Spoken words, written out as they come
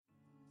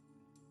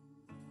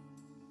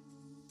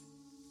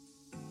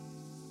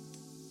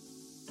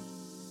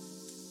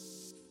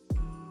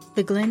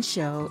The Glenn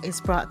Show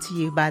is brought to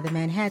you by the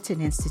Manhattan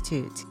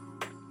Institute.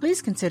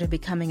 Please consider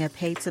becoming a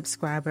paid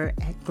subscriber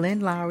at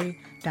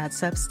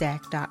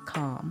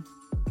glennlowry.substack.com.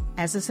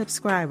 As a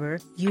subscriber,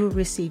 you will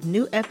receive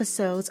new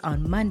episodes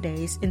on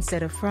Mondays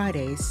instead of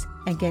Fridays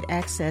and get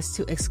access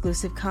to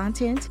exclusive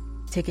content,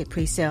 ticket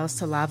pre-sales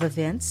to live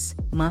events,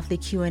 monthly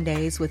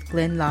Q&As with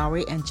Glenn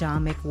Lowry and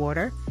John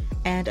McWhorter,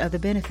 and other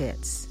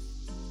benefits.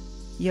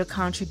 Your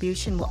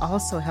contribution will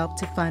also help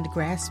to fund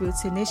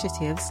grassroots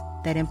initiatives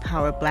that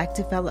empower Black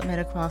development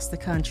across the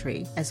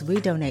country as we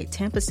donate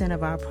 10%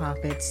 of our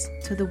profits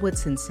to the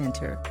Woodson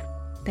Center.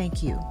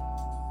 Thank you.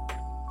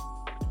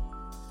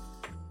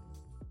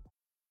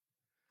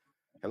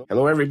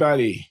 Hello,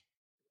 everybody.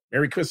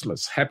 Merry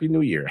Christmas. Happy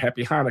New Year.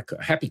 Happy Hanukkah.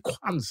 Happy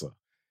Kwanzaa.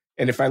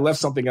 And if I left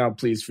something out,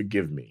 please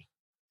forgive me.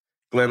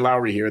 Glenn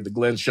Lowry here, The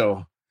Glenn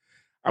Show.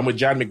 I'm with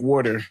John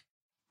McWhorter.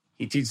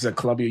 He teaches at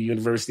Columbia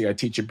University. I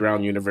teach at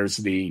Brown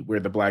University. We're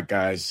the Black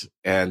guys,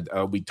 and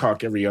we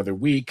talk every other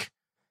week.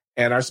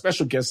 And our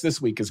special guest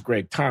this week is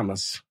Greg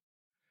Thomas.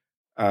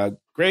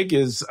 Greg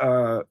is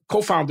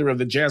co-founder of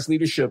the Jazz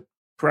Leadership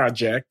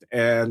Project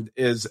and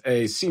is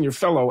a senior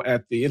fellow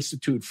at the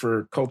Institute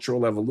for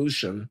Cultural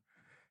Evolution.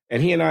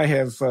 And he and I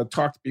have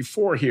talked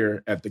before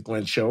here at the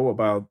Glenn Show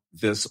about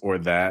this or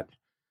that.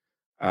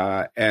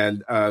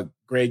 And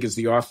Greg is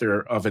the author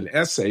of an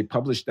essay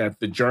published at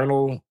the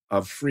Journal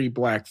of Free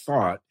Black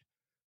Thought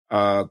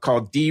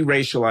called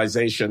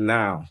Deracialization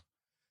Now.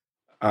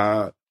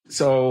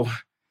 So,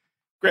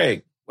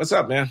 Greg, what's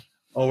up, man?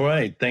 All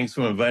right. Thanks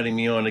for inviting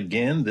me on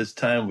again, this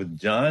time with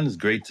John. It's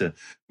great to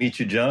meet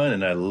you, John,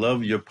 and I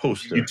love your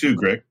poster. You too,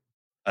 Greg.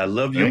 I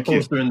love your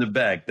poster in the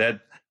back.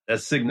 That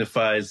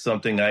signifies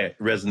something I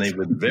resonate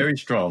with very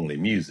strongly,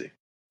 music.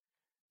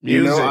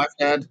 You know,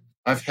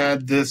 I've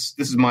had this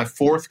is my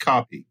fourth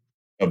copy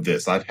of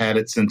this. I've had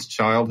it since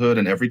childhood,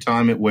 and every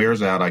time it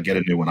wears out, I get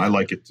a new one. I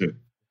like it too.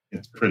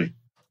 It's pretty.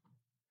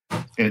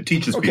 And it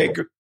teaches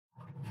people.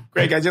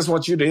 Greg, I just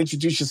want you to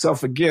introduce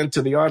yourself again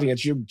to the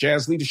audience. Your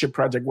Jazz Leadership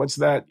Project, what's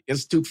that?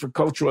 Institute for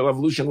Cultural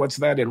Evolution, what's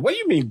that? And what do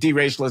you mean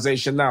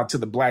deracialization now to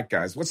the Black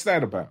guys? What's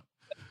that about?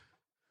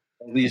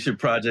 Leadership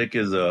Project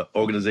is an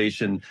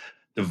organization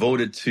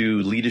devoted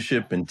to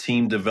leadership and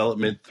team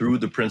development through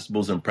the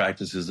principles and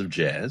practices of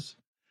jazz.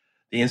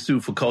 The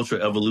Institute for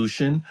Cultural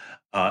Evolution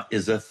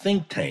is a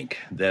think tank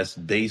that's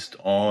based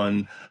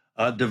on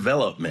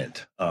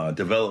development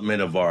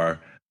of our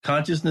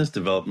consciousness,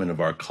 development of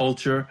our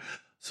culture,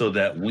 so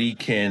that we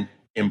can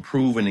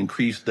improve and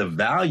increase the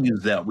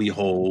values that we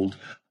hold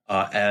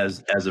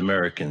as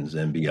Americans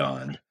and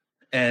beyond.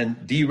 And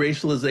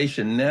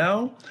Deracialization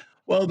Now,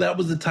 well, that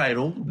was the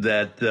title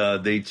that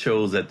they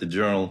chose at the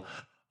Journal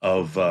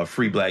of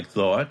Free Black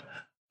Thought.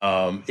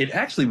 It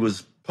actually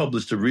was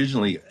published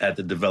originally at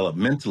the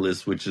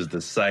Developmentalist, which is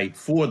the site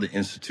for the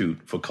Institute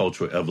for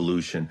Cultural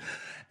Evolution.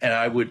 And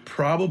I would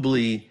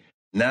probably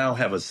now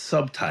have a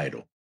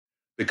subtitle,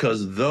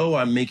 because though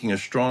I'm making a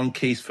strong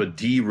case for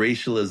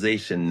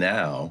deracialization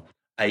now,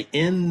 I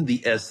end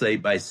the essay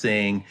by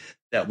saying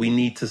that we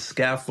need to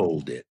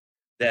scaffold it,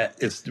 that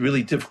it's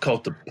really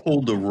difficult to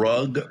pull the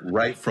rug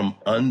right from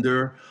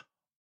under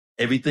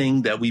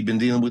everything that we've been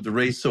dealing with the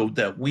race, so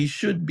that we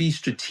should be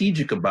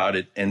strategic about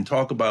it and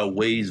talk about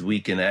ways we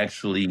can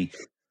actually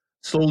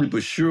slowly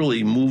but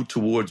surely move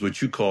towards what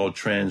you call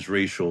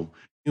transracial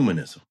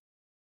humanism.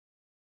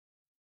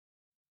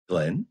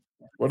 Glenn?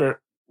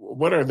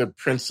 What are the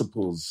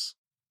principles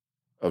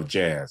of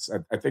jazz?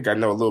 I think I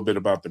know a little bit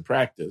about the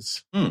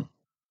practice.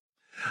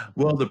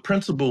 Well, the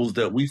principles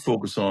that we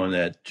focus on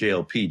at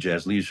JLP,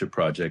 Jazz Leadership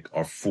Project,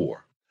 are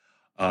four.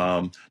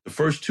 The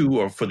first two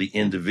are for the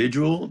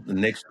individual. The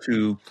next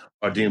two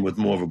are dealing with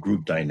more of a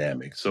group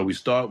dynamic. So we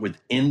start with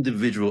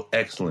individual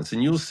excellence.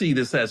 And you'll see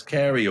this has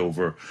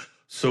carryover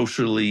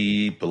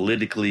socially,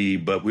 politically,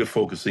 but we're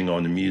focusing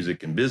on the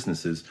music and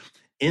businesses.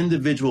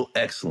 Individual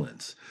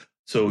excellence.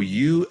 So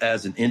you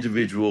as an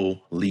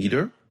individual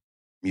leader,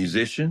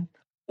 musician,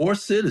 or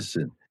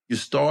citizen, you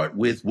start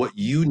with what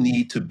you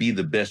need to be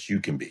the best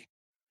you can be.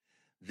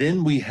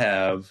 Then we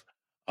have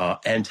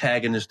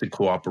antagonistic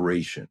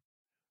cooperation,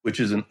 which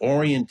is an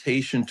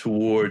orientation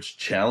towards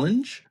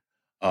challenge,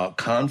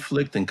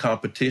 conflict, and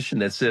competition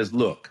that says,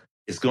 look,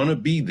 it's going to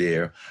be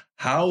there.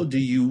 How do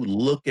you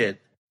look at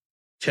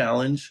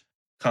challenge,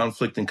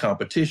 conflict, and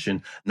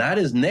competition, not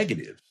as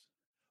negatives,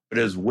 but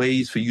as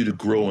ways for you to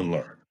grow and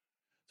learn?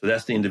 So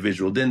that's the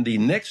individual. Then the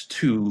next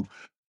two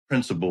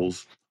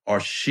principles are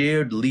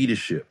shared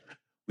leadership.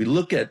 We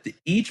look at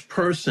each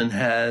person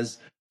has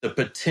the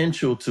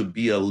potential to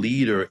be a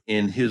leader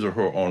in his or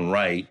her own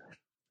right.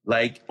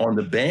 Like on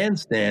the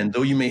bandstand,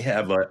 though you may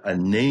have a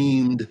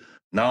named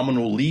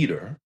nominal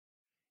leader,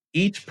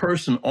 each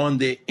person on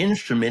their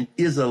instrument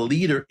is a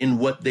leader in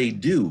what they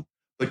do,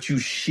 but you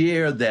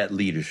share that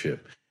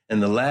leadership. And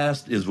the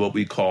last is what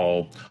we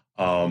call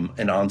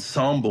an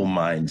ensemble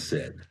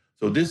mindset.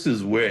 So this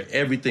is where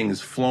everything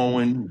is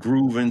flowing,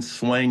 grooving,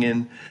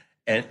 swinging,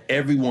 and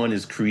everyone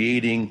is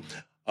creating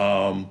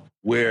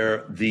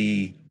where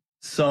the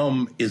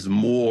sum is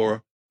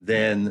more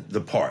than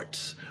the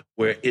parts,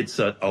 where it's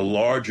a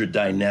larger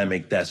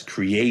dynamic that's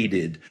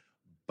created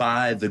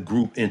by the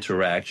group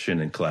interaction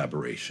and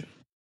collaboration.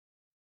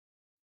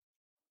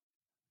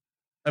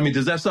 I mean,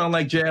 does that sound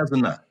like jazz or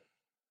not?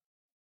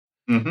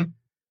 Mm-hmm.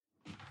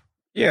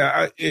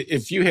 Yeah,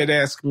 if you had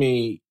asked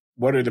me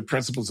what are the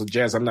principles of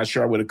jazz, I'm not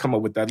sure I would have come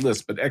up with that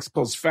list. But ex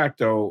post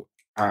facto,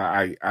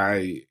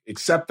 I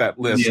accept that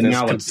list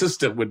as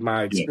consistent with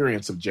my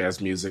experience of jazz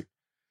music.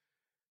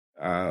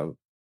 Okay.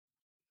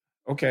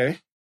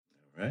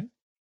 All right.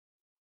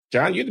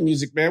 John, you're the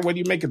music man. What do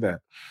you make of that?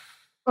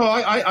 Oh,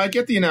 I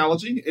get the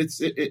analogy.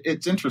 It's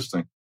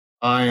interesting.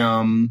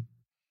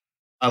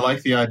 I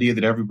like the idea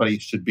that everybody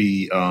should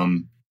be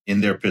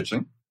in their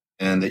pitching,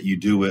 and that you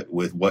do it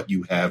with what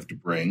you have to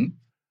bring,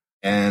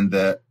 and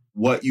that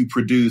what you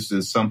produce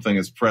is something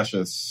as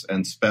precious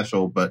and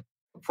special but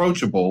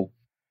approachable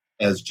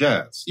as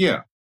jazz.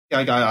 Yeah,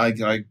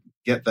 I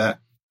get that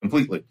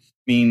completely. I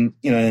mean,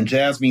 and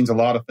jazz means a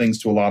lot of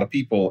things to a lot of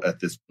people at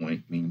this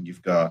point. I mean,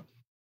 you've got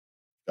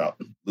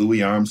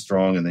Louis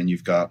Armstrong, and then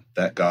you've got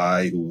that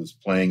guy who was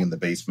playing in the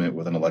basement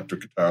with an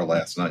electric guitar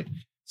last night.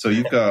 So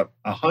you've got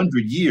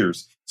 100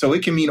 years. So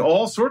it can mean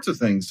all sorts of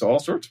things to all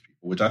sorts of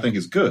people, which I think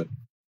is good.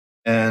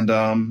 And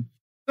no,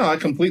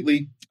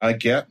 I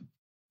get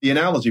the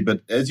analogy.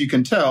 But as you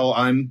can tell,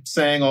 I'm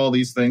saying all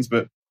these things,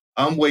 but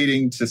I'm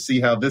waiting to see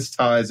how this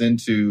ties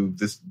into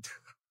this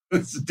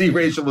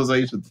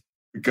deracialization.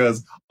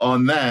 Because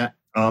on that,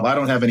 I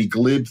don't have any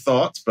glib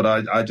thoughts, but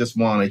I just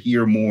want to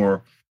hear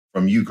more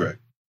from you, Greg.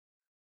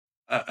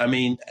 I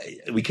mean,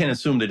 we can't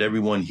assume that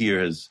everyone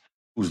here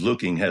who's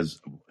looking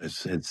has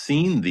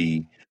seen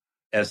the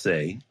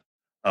essay,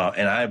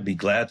 and I'd be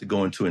glad to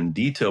go into it in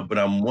detail. But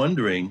I'm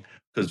wondering,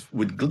 because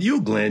with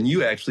you, Glenn,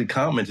 you actually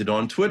commented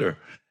on Twitter,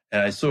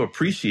 and I so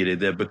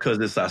appreciated that because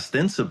it's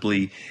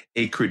ostensibly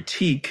a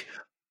critique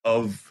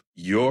of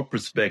your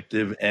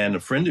perspective and a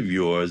friend of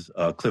yours,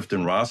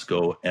 Clifton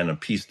Roscoe, and a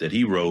piece that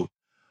he wrote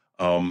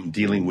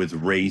dealing with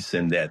race,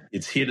 and that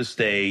it's here to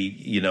stay.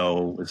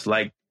 It's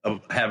like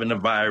having a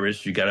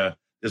virus. You got to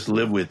just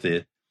live with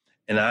it.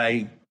 And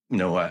I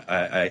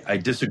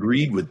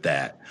disagreed with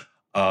that.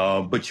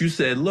 But you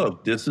said,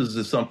 look, this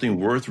is something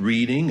worth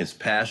reading. It's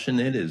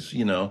passionate,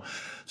 so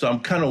I'm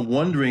kind of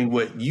wondering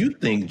what you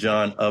think,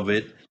 John, of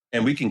it.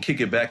 And we can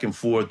kick it back and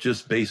forth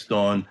just based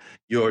on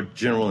your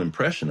general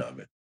impression of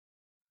it.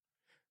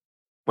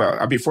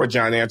 Well, before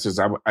John answers,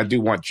 I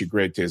do want you,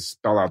 Greg, to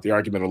spell out the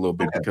argument a little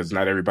bit, because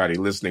not everybody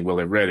listening will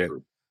have read it.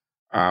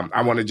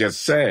 I want to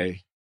just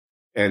say,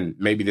 and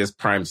maybe this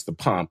primes the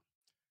pump.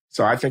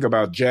 So I think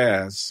about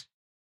jazz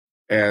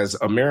as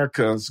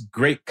America's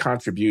great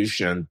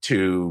contribution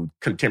to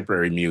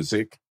contemporary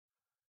music.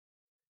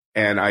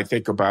 And I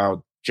think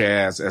about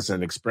jazz as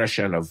an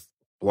expression of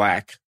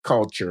Black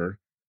culture,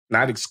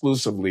 not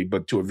exclusively,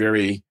 but to a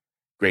very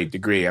great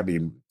degree. I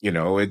mean,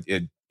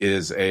 it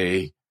is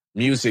a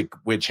music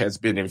which has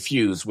been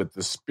infused with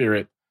the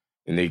spirit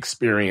and the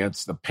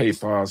experience, the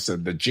pathos,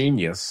 and the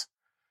genius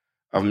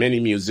of many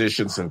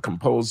musicians and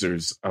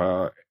composers,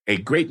 a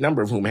great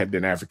number of whom have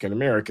been African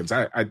Americans.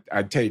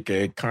 I take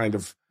a kind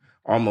of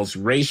almost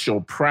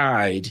racial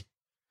pride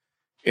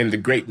in the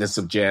greatness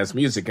of jazz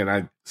music, and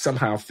I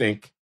somehow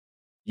think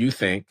you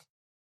think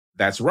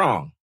that's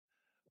wrong.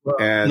 Well,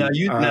 and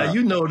now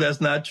you know that's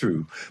not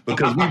true,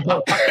 because we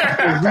don't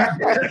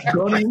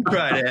even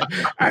try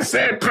that. I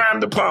said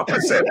prime the pump.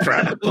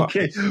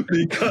 Okay,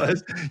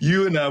 because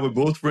you and I were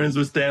both friends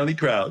with Stanley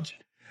Crouch.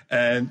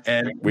 And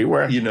we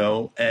were,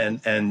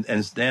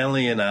 and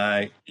Stanley and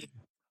I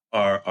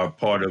are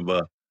part of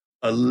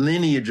a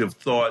lineage of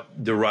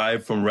thought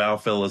derived from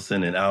Ralph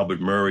Ellison and Albert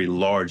Murray,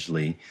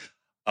 largely,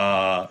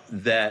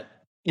 that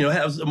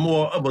has a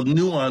more of a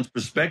nuanced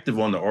perspective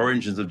on the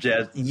origins of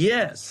jazz.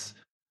 Yes,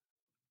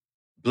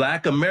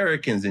 Black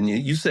Americans, and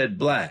you said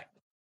Black.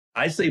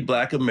 I say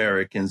Black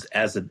Americans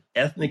as an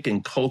ethnic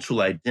and cultural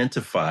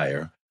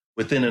identifier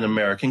within an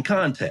American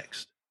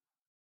context.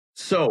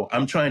 So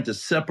I'm trying to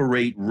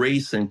separate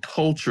race and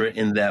culture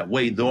in that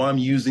way, though I'm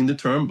using the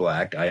term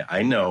Black,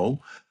 I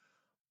know,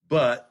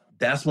 but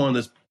that's one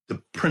of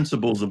the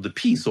principles of the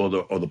piece, or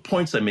the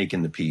points I make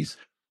in the piece,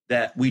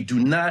 that we do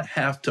not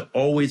have to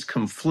always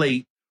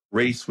conflate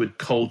race with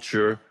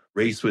culture,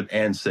 race with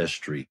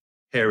ancestry,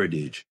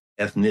 heritage,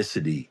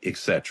 ethnicity,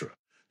 etc.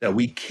 That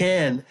we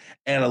can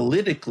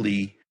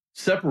analytically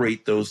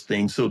separate those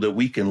things so that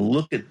we can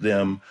look at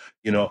them,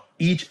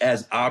 each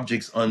as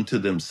objects unto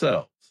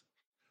themselves.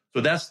 So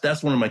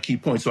that's one of my key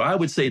points. So I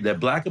would say that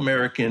Black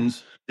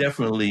Americans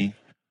definitely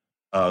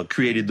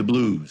created the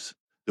blues.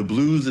 The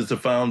blues is the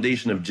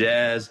foundation of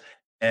jazz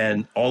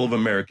and all of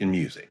American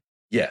music.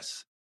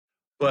 Yes.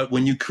 But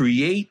when you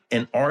create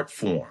an art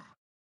form,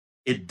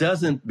 it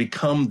doesn't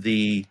become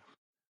the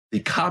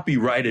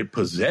copyrighted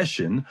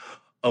possession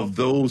of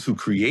those who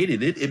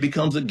created it. It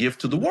becomes a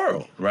gift to the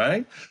world,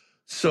 right?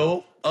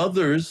 So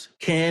others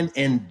can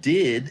and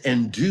did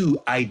and do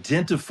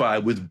identify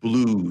with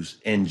blues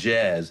and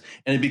jazz,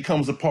 and it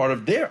becomes a part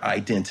of their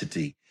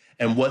identity.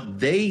 And what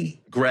they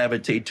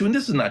gravitate to, and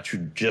this is not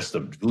true just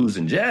of blues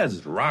and jazz,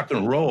 it's rock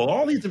and roll,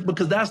 all these,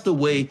 because that's the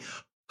way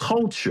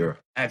culture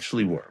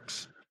actually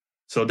works.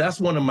 So that's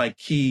one of my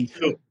key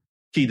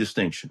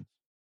distinctions.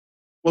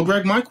 Well,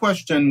 Greg, my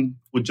question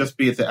would just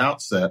be at the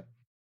outset,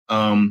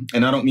 and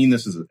I don't mean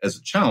this as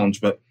a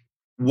challenge, but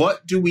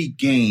what do we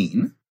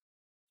gain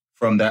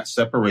from that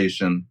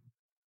separation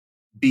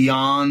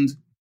beyond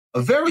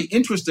a very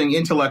interesting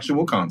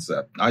intellectual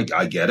concept?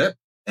 I get it,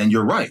 and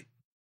you're right.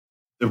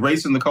 The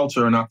race and the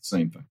culture are not the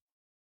same thing.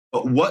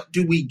 But what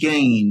do we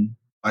gain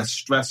by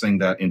stressing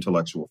that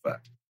intellectual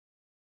fact?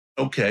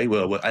 Okay,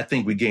 well, I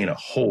think we gain a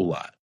whole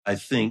lot. I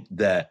think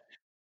that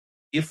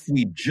if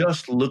we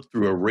just look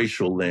through a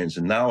racial lens,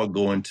 and now I'll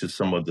go into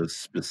some of the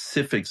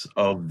specifics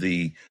of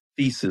the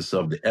thesis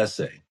of the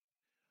essay.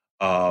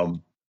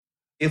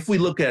 If we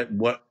look at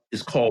what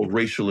is called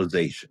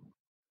racialization,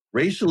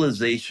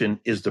 racialization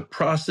is the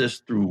process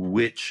through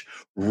which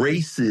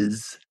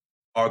races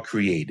are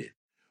created,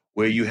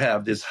 where you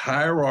have this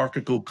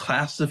hierarchical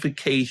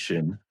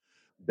classification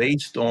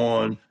based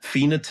on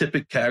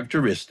phenotypic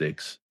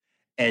characteristics,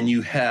 and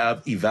you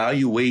have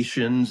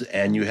evaluations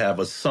and you have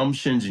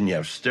assumptions and you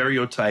have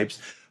stereotypes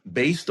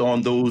based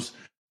on those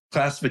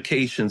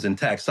classifications and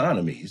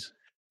taxonomies.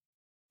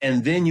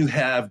 And then you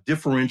have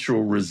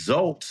differential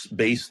results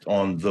based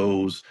on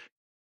those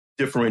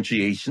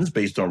differentiations,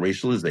 based on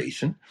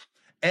racialization,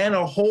 and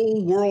a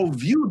whole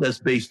worldview that's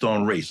based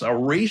on race, a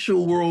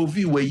racial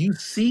worldview where you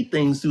see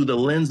things through the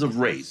lens of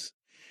race.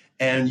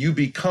 And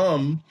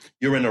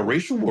you're in a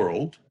racial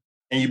world,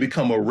 and you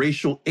become a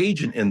racial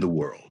agent in the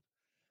world.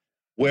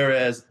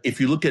 Whereas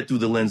if you look at through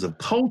the lens of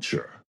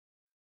culture,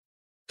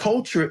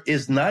 culture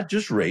is not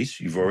just race.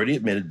 You've already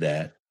admitted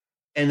that.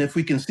 And if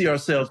we can see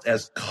ourselves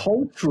as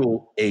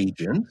cultural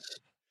agents,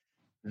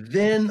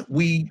 then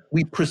we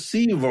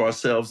perceive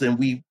ourselves and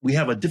we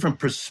have a different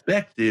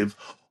perspective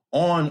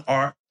on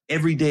our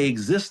everyday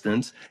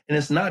existence. And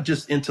it's not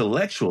just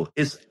intellectual.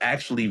 It's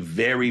actually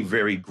very,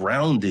 very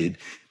grounded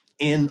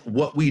in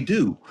what we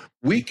do.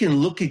 We can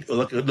look at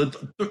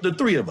the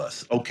three of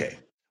us. Okay.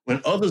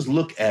 When others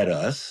look at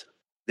us,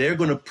 they're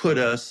going to put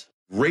us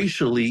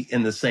racially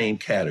in the same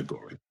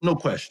category. No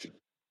question.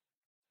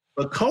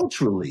 But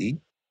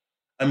culturally,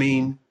 I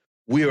mean,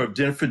 we are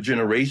different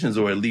generations,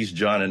 or at least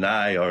John and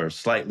I are a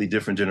slightly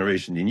different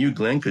generation than you,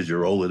 Glenn, because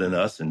you're older than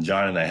us, and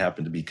John and I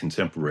happen to be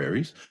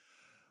contemporaries.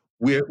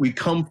 We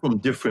come from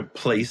different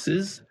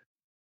places,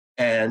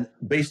 and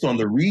based on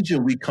the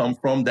region we come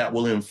from, that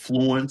will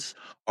influence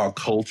our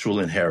cultural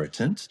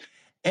inheritance.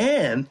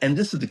 And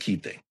this is the key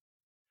thing.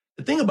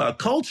 The thing about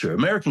culture,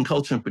 American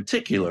culture in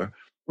particular,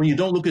 when you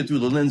don't look at it through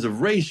the lens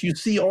of race, you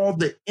see all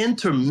the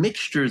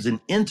intermixtures and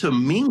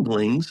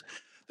interminglings,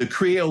 the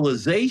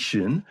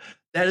creolization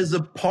that is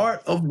a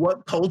part of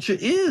what culture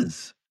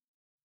is.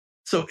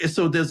 So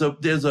there's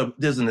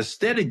an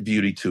aesthetic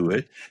beauty to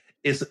it.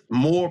 It's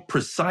more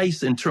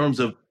precise in terms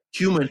of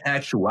human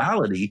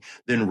actuality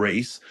than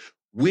race,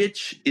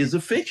 which is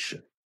a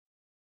fiction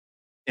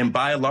in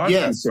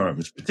biological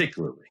terms,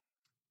 particularly.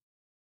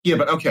 Yeah,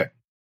 but okay.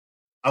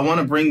 I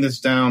want to bring this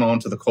down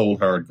onto the cold,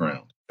 hard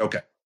ground. Okay.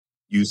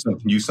 Use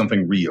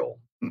something real.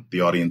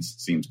 The audience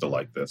seems to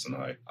like this, and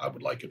I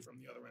would like it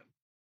from the other end.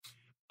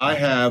 I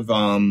have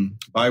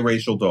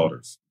biracial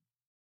daughters.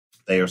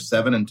 They are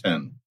 7 and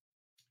 10.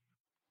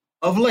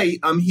 Of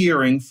late, I'm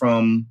hearing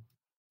from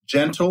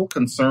gentle,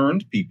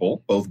 concerned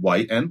people, both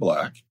white and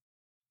black,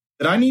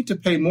 that I need to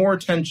pay more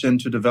attention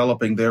to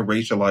developing their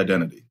racial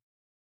identity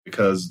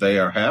because they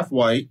are half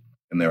white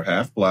and they're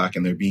half black,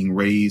 and they're being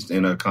raised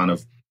in a kind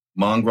of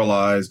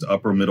mongrelized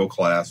upper middle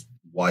class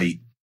white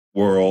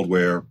world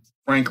where,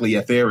 frankly,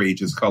 at their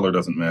ages, color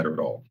doesn't matter at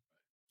all.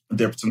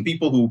 There are some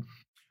people who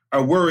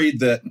are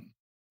worried that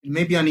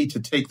maybe I need to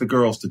take the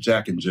girls to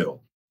Jack and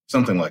Jill,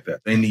 something like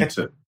that. They need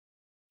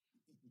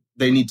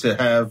to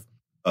have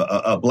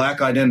a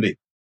black identity.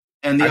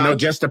 And I know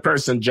just a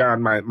person,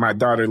 John. My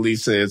daughter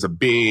Lisa is a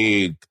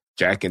big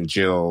Jack and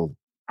Jill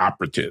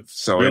operative.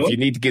 So really? If you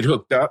need to get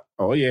hooked up,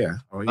 oh yeah.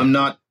 I'm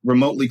not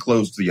remotely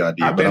close to the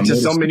idea. I've been to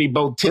so many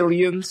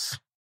botillions,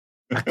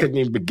 I couldn't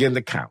even begin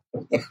to count.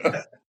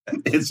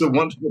 It's a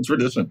wonderful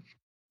tradition.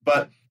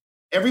 But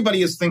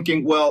everybody is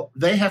thinking, well,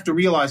 they have to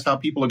realize how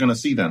people are going to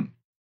see them.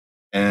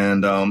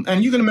 And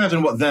you can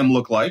imagine what them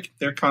look like.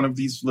 They're kind of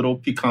these little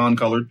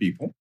pecan-colored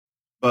people.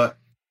 But,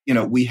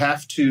 we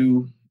have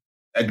to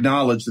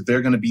acknowledge that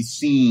they're going to be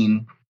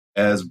seen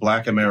as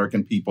Black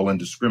American people and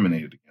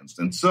discriminated against.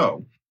 And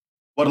so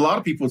what a lot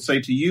of people would say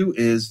to you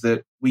is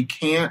that we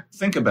can't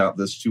think about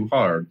this too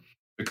hard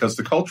because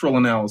the cultural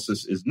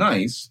analysis is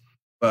nice,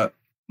 but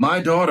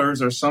my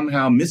daughters are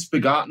somehow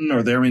misbegotten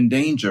or they're in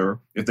danger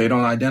if they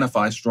don't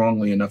identify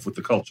strongly enough with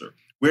the culture.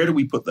 Where do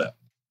we put that?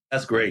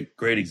 That's great.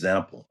 Great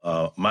example.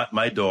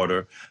 My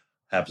daughter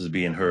happens to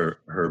be in her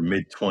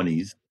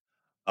mid-20s,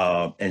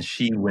 and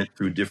she went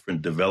through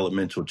different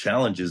developmental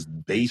challenges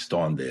based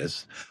on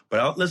this.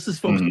 But let's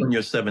just focus on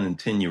your 7 and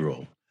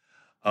 10-year-old.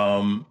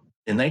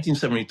 In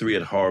 1973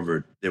 at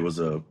Harvard, there was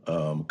a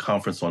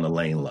conference on the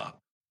Lane Lock.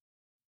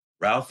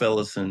 Ralph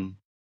Ellison,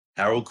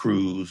 Harold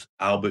Cruz,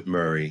 Albert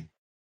Murray,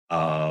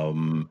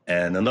 and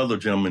another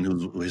gentleman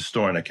who's a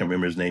historian, I can't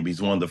remember his name.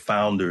 He's one of the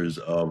founders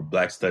of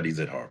Black Studies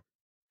at Harvard.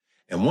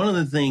 And one of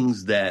the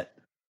things that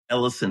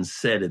Ellison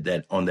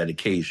said on that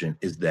occasion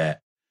is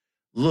that,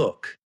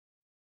 look,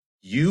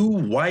 you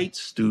white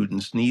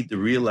students need to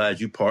realize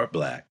you part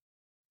Black,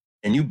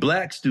 and you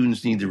Black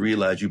students need to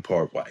realize you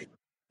part white.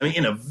 I mean,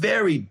 in a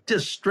very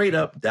just straight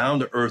up, down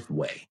to earth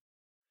way.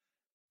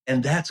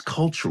 And that's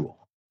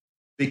cultural,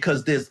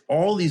 because there's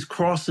all these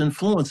cross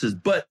influences,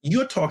 but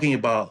you're talking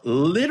about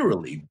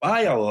literally,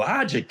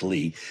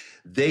 biologically,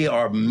 they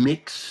are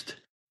mixed.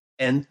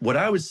 And what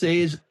I would say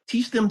is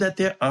teach them that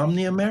they're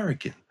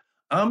omni-American.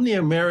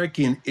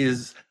 Omni-American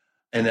is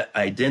an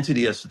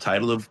identity, as the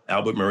title of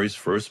Albert Murray's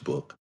first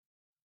book,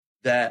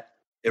 that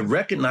it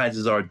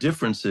recognizes our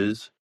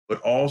differences, but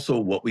also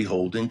what we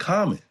hold in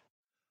common.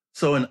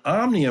 So an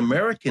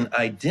omni-American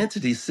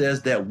identity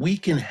says that we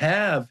can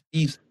have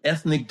these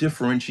ethnic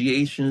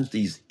differentiations,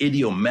 these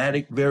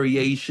idiomatic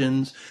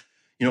variations,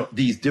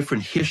 these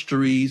different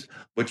histories.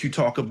 What you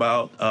talk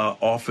about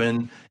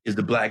often is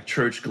the Black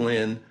church,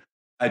 Glenn.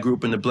 I grew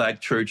up in the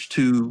Black church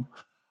too.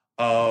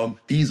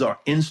 These are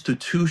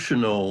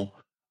institutional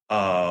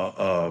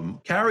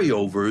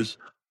carryovers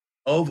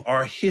of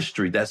our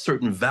history, that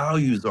certain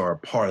values are a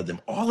part of them,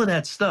 all of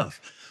that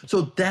stuff.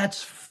 So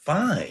that's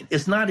fine.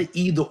 It's not an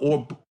either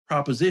or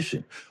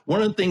proposition.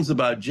 One of the things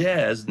about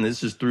jazz, and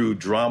this is through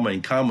drama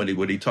and comedy,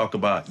 where they talk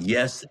about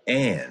yes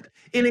and.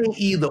 It ain't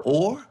either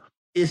or,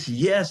 it's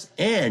yes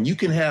and. You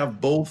can have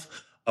both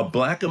a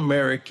Black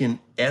American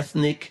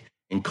ethnic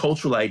and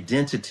cultural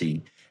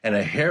identity and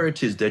a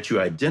heritage that you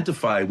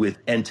identify with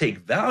and take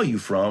value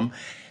from,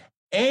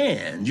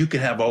 and you can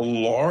have a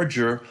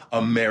larger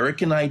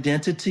American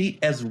identity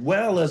as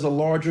well as a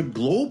larger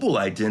global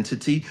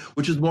identity,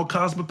 which is more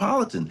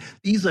cosmopolitan.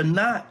 These are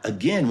not,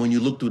 again, when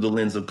you look through the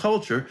lens of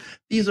culture,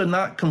 these are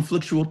not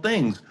conflictual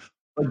things.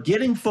 But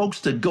getting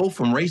folks to go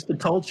from race to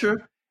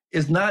culture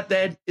is not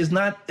that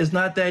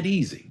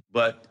easy.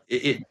 But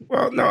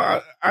well, no,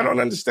 I don't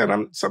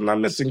understand. Something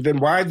I'm missing. Then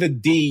why the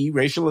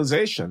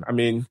de-racialization? I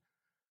mean,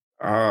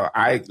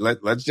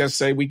 let's just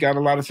say we got a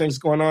lot of things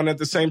going on at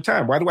the same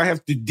time. Why do I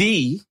have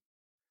to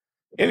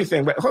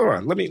anything? But hold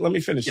on, let me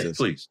finish this,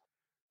 please.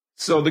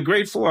 So the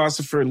great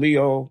philosopher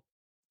Leo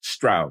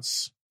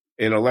Strauss,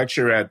 in a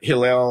lecture at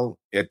Hillel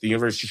at the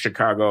University of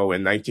Chicago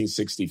in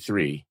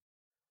 1963,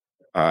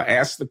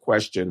 asked the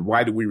question,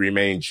 "Why do we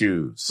remain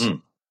Jews?"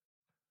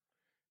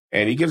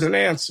 And he gives an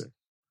answer.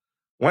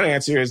 One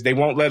answer is they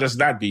won't let us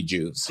not be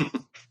Jews.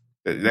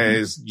 That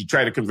is, you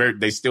try to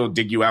convert, they still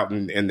dig you out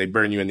and they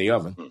burn you in the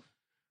oven.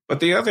 But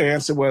the other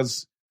answer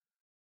was,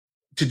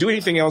 to do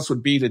anything else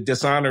would be to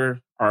dishonor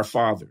our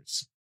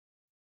fathers.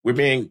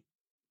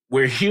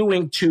 We're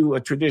hewing to a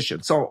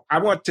tradition. So I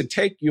want to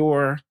take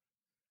your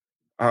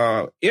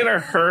in a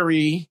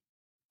hurry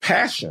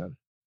passion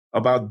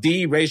about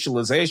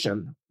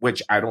de-racialization,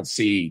 which I don't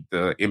see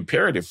the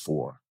imperative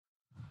for,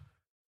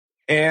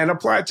 and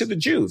apply it to the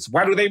Jews.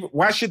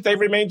 Why should they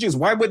remain Jews?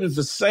 Why wouldn't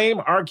the same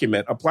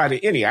argument apply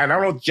to any? And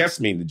I don't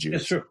just mean the Jews.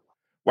 Yes, sure.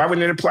 Why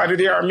wouldn't it apply to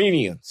the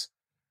Armenians?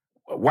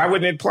 Why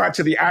wouldn't it apply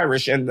to the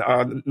Irish and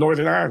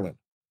Northern Ireland?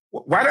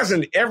 Why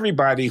doesn't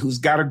everybody who's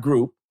got a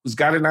group, who's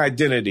got an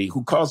identity,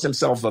 who calls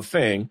himself a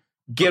thing,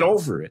 get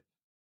over it?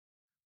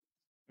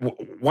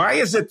 Why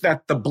is it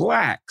that the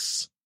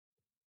Blacks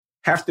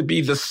have to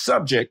be the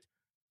subject?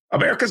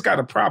 America's got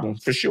a problem,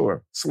 for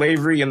sure.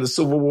 Slavery and the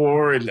Civil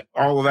War and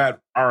all of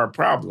that are a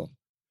problem.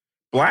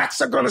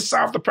 Blacks are going to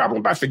solve the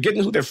problem by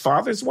forgetting who their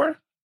fathers were?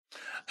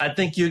 I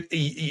think you're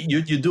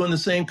doing the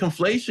same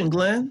conflation,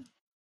 Glenn.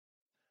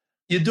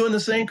 You're doing the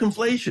same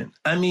conflation.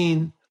 I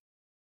mean,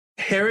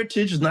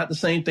 heritage is not the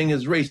same thing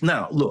as race.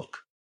 Now,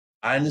 look,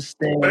 I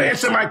understand. But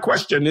answer my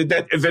question,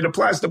 that if it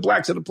applies to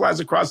Blacks, it applies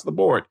across the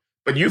board.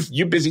 But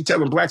you're busy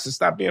telling Blacks to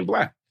stop being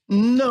Black.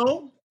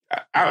 No.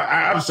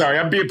 I'm sorry.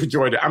 I'm being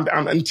pejorative.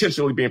 I'm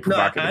intentionally being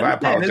provocative. No, I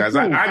apologize.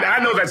 Cool. I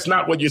know that's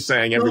not what you're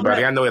saying,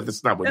 everybody. I know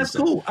that's not what you're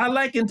saying. That's cool. I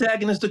like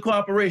antagonistic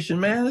cooperation,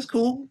 man. That's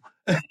cool.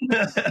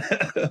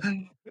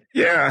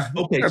 Yeah.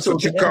 Okay. That's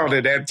what you called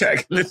it,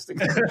 antagonistic.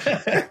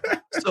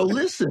 So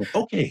listen.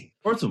 Okay.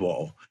 First of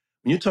all,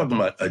 when you're talking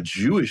about a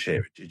Jewish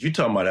heritage, you're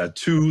talking about a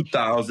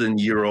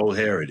 2,000-year-old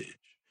heritage.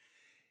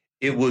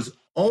 It was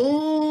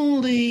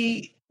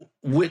only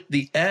with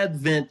the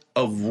advent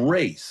of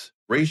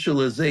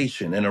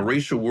racialization and a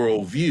racial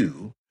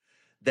worldview,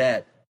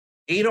 that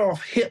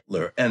Adolf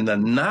Hitler and the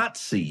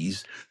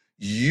Nazis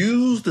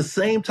used the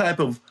same type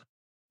of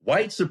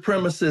white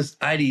supremacist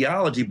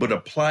ideology, but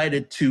applied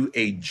it to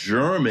a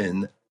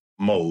German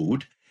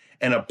mode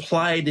and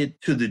applied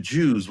it to the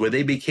Jews, where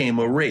they became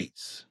a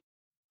race.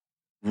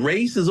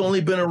 Race has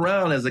only been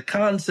around as a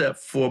concept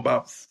for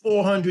about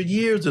 400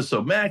 years or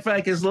so. Matter of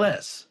fact, it's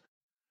less.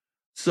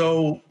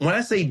 So when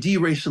I say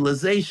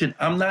deracialization,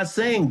 I'm not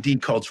saying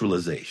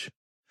deculturalization.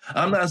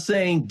 I'm not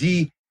saying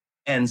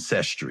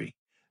de-ancestry,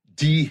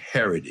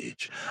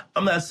 de-heritage.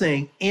 I'm not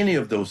saying any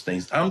of those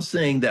things. I'm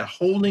saying that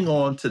holding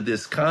on to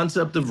this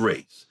concept of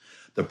race,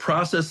 The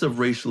process of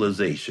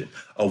racialization,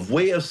 a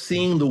way of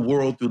seeing the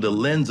world through the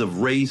lens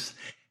of race,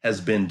 has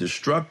been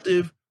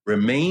destructive,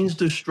 remains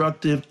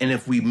destructive. And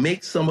if we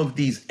make some of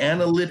these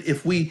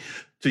if we,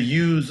 to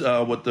use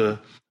what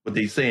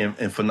they say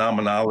in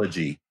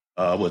phenomenology,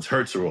 what's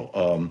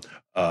Husserl,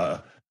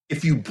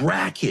 if you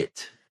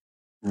bracket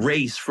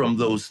race from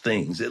those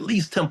things, at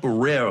least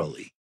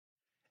temporarily,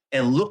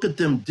 and look at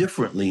them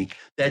differently,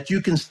 that you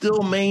can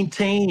still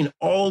maintain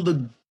all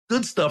the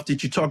good stuff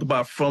that you talk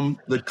about from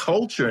the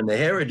culture and the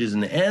heritage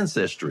and the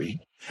ancestry,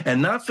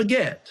 and not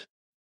forget,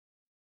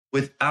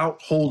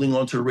 without holding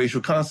on to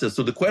racial concepts.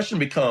 So the question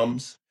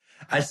becomes,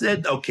 I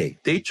said, okay,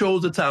 they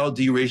chose the title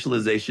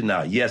deracialization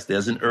now. Yes,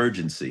 there's an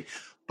urgency.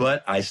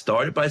 But I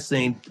started by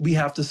saying we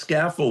have to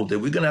scaffold it.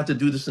 We're going to have to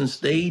do this in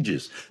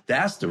stages.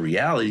 That's the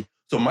reality.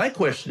 So my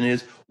question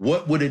is,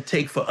 what would it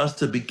take for us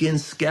to begin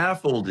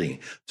scaffolding,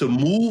 to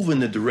move in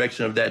the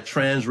direction of that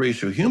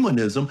transracial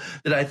humanism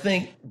that I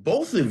think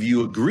both of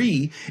you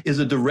agree is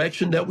a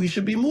direction that we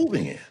should be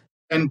moving in?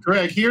 And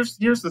Greg, here's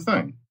the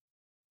thing.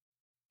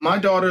 My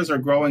daughters are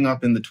growing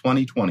up in the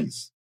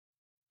 2020s.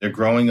 They're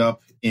growing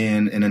up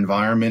in an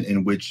environment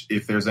in which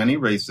if there's any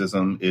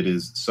racism, it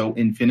is so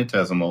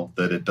infinitesimal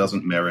that it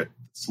doesn't merit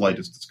the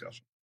slightest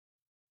discussion.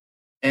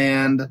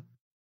 And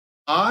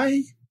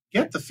I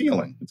get the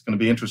feeling, it's going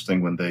to be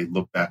interesting when they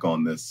look back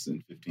on this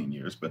in 15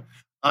 years, but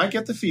I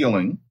get the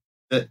feeling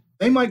that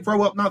they might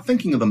grow up not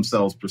thinking of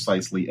themselves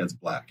precisely as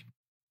Black.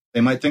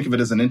 They might think of it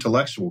as an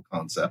intellectual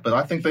concept, but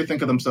I think they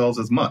think of themselves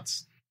as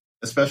mutts,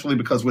 especially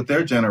because with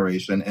their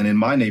generation and in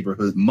my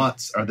neighborhood,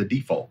 mutts are the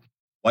default.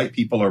 White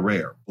people are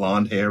rare.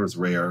 Blonde hair is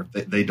rare.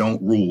 They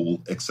don't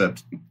rule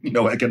except,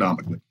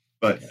 economically.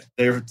 But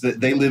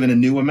they live in a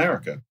new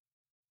America.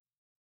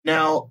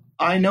 Now,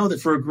 I know that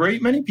for a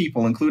great many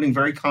people, including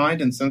very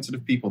kind and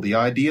sensitive people, the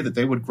idea that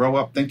they would grow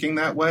up thinking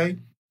that way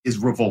is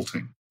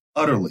revolting,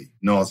 utterly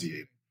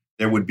nauseating.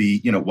 There would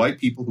be, white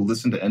people who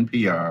listen to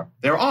NPR.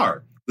 There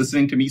are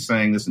listening to me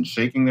saying this and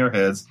shaking their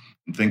heads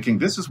and thinking,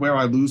 this is where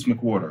I lose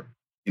McWhorter.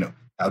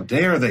 How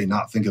dare they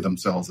not think of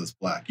themselves as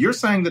Black? You're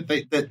saying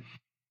that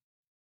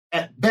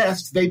at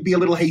best, they'd be a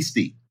little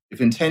hasty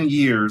if in 10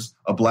 years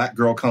a Black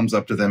girl comes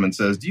up to them and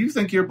says, do you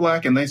think you're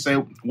Black? And they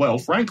say, well,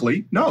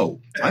 frankly, no,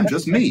 I'm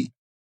just me.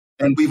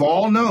 And we've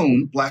all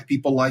known Black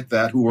people like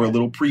that who were a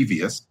little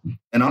previous.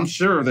 And I'm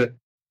sure that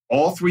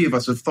all three of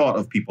us have thought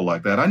of people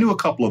like that. I knew a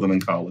couple of them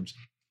in college.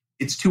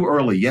 It's too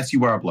early. Yes,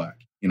 you are Black.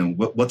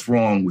 What's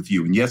wrong with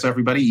you? And yes,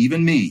 everybody,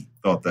 even me,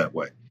 thought that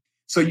way.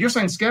 So you're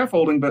saying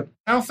scaffolding, but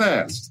how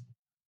fast?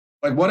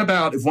 Like, what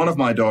about if one of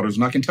my daughters,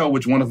 and I can tell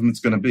which one of them it's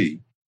going to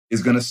be,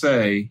 is going to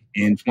say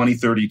in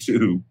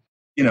 2032,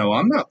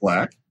 I'm not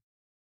Black.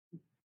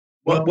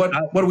 What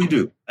do we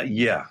do?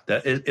 Yeah,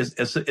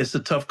 it's a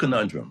tough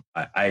conundrum.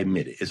 I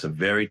admit it. It's a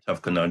very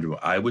tough conundrum.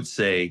 I would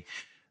say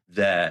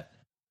that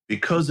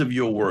because of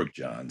your work,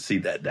 John,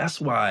 that's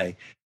why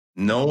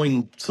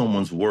knowing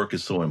someone's work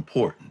is so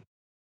important.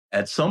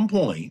 At some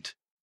point,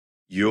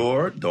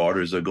 your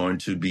daughters are going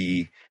to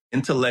be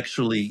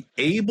intellectually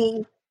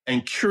able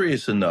and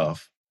curious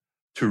enough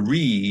to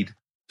read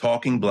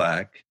Talking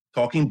Black,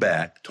 Talking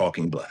Back,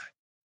 Talking Black.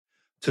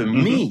 To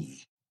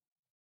me,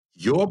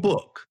 your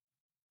book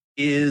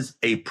is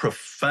a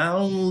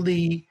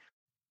profoundly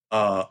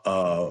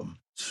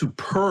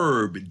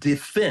superb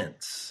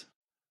defense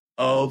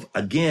of,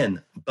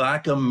 again,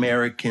 Black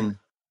American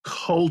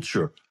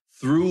culture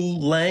through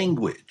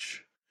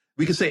language.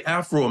 We could say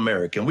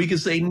Afro-American. We could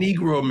say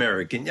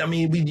Negro-American. I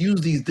mean, we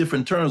use these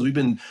different terms. We've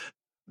been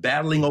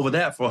battling over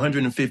that for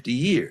 150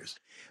 years.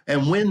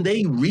 And when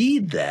they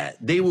read that,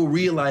 they will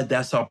realize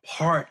that's a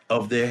part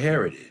of their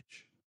heritage.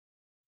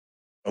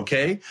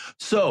 Okay?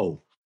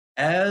 So,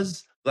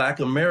 as Black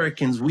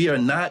Americans, we are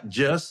not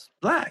just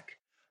Black.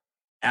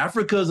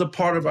 Africa is a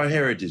part of our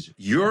heritage.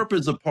 Europe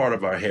is a part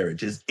of our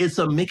heritage. It's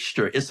a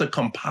mixture. It's a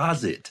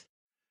composite.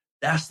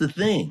 That's the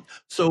thing.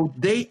 So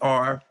they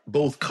are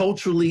both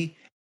culturally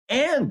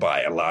and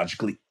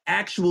biologically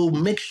actual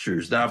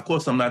mixtures. Now, of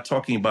course, I'm not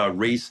talking about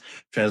race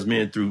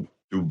transmitted through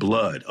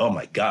blood. Oh,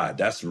 my God,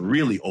 that's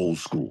really old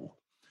school.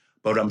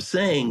 But I'm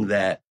saying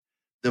that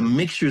the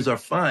mixtures are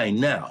fine.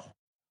 Now,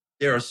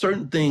 there are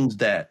certain things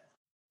that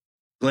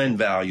Glenn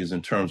values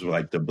in terms of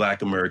like the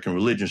Black American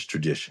religious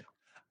tradition.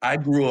 I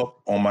grew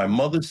up on my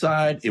mother's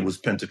side, it was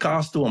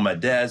Pentecostal. On my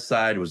dad's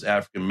side, it was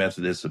African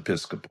Methodist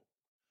Episcopal.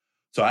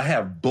 So I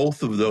have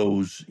both of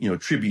those,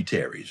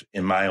 tributaries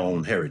in my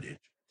own heritage.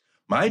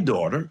 My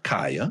daughter,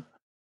 Kaya,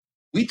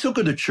 we took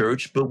her to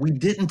church, but we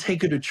didn't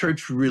take her to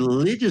church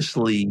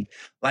religiously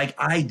like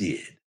I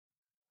did.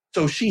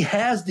 So she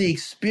has the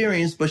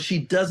experience, but she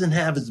doesn't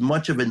have as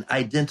much of an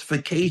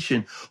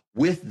identification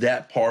with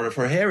that part of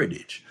her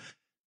heritage.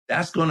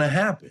 That's going to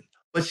happen,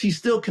 but she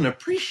still can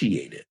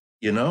appreciate it,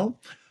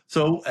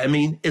 So, I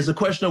mean, it's a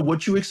question of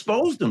what you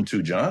expose them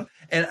to, John.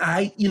 And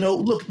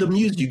look, the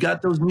music, you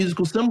got those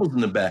musical symbols in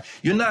the back.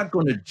 You're not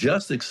going to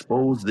just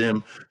expose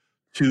them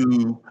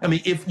to,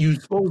 if you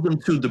expose them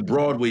to the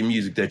Broadway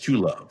music that you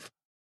love,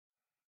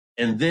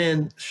 and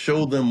then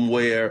show them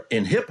where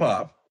in hip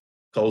hop,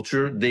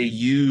 culture. They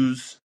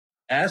use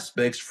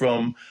aspects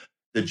from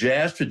the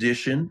jazz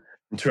tradition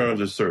in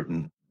terms of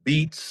certain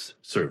beats,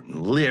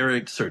 certain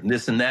lyrics, certain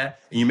this and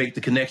that, and you make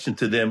the connection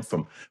to them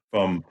from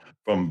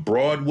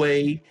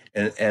Broadway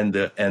and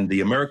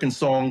the American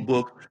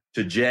Songbook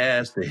to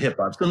jazz to hip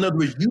hop. So in other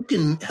words, you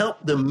can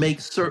help them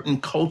make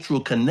certain cultural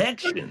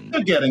connections.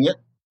 They're getting it.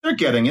 They're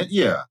getting it.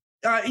 Yeah.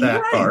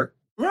 That part.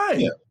 Right.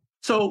 Yeah.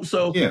 So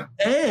yeah.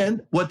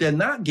 And what they're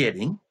not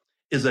getting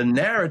is a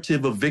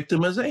narrative of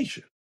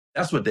victimization.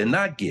 That's what they're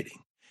not getting.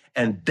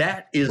 And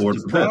that is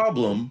the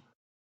problem,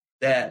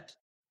 that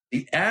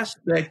the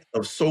aspect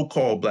of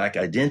so-called Black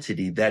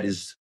identity that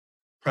is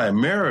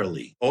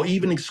primarily or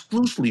even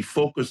exclusively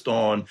focused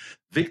on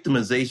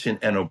victimization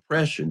and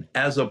oppression,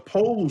 as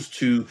opposed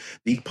to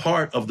the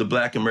part of the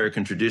Black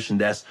American tradition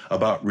that's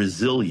about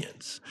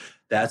resilience,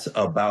 that's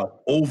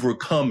about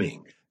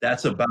overcoming,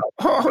 that's about...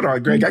 Hold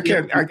on, Greg. I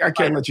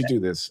can't let you do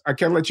this. I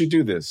can't let you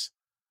do this.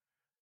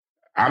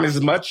 I'm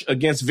as much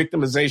against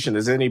victimization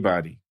as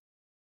anybody.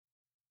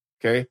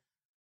 Okay?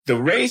 The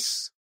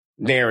race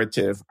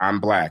narrative, I'm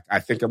Black. I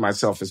think of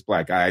myself as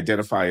Black. I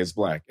identify as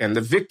Black. And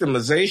the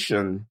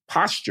victimization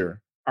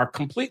posture are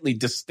completely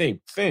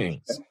distinct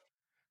things.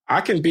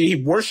 I can be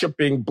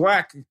worshiping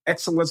Black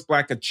excellence,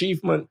 Black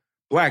achievement,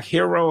 Black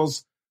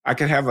heroes. I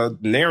can have a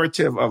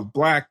narrative of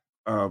Black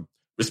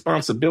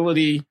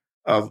responsibility,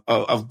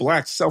 of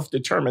Black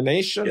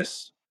self-determination.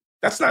 Yes.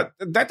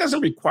 That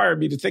doesn't require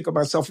me to think of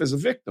myself as a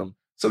victim.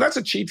 So that's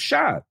a cheap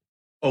shot.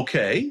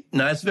 Okay.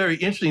 Now, it's very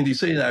interesting you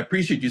say that. I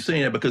appreciate you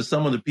saying that, because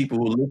some of the people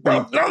who look...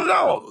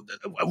 No.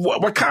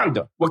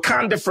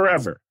 Wakanda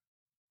forever.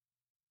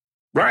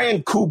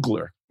 Ryan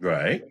Coogler.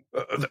 Right.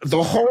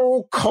 The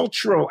whole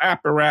cultural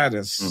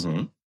apparatus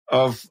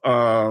of,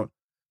 name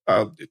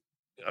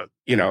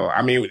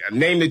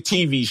the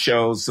TV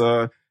shows,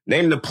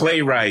 name the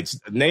playwrights,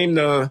 name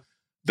the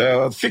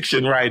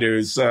fiction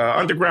writers,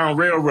 Underground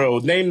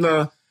Railroad, name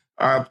the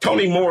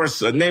Toni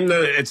Morrison, name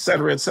the et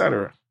cetera, et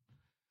cetera.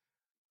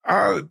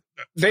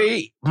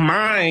 They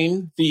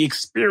mine the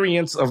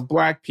experience of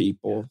Black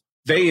people.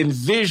 They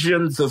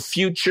envision the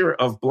future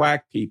of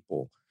Black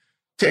people.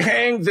 To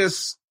hang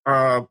this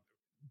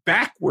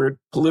backward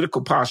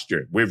political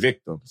posture, we're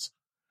victims,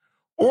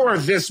 or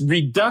this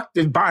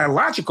reductive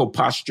biological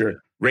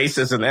posture, race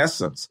as an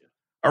essence,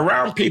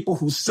 around people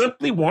who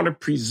simply want to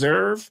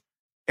preserve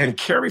and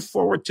carry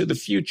forward to the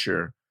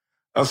future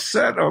a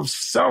set of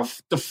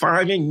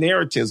self-defining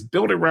narratives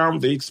built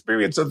around the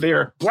experience of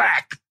their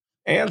Black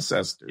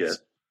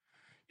ancestors,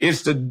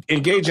 is to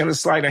engage in a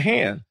sleight of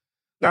hand.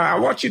 Now, I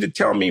want you to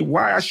tell me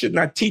why I should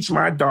not teach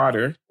my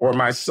daughter or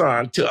my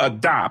son to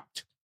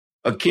adopt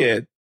a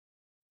kid,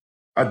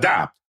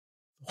 adopt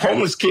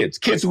homeless kids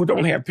who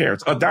don't have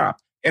parents,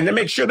 adopt, and then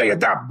make sure they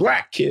adopt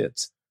Black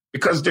kids,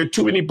 because there are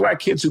too many Black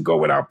kids who go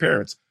without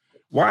parents.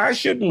 Why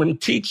shouldn't one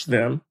teach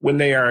them, when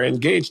they are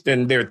engaged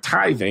in their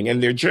tithing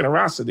and their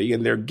generosity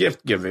and their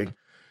gift giving,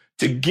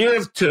 to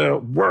give to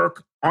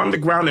work on the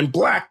ground in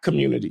Black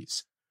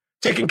communities,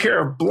 taking care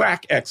of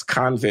Black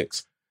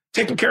ex-convicts,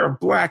 taking care of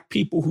Black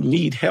people who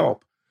need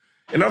help?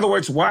 In other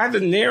words, why the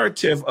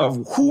narrative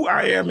of who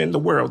I am in the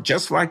world,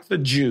 just like the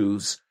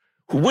Jews,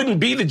 who wouldn't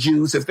be the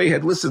Jews if they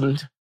had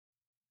listened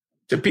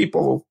to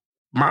people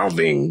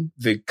mouthing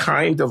the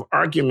kind of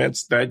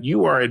arguments that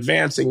you are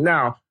advancing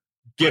now?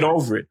 Get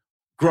over it.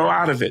 Grow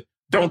out of it.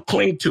 Don't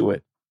cling to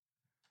it.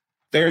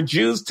 They're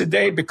Jews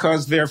today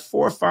because their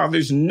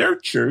forefathers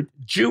nurtured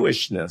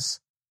Jewishness.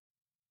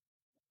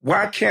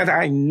 Why can't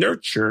I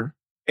nurture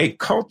a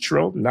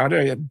cultural, not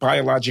a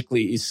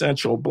biologically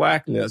essential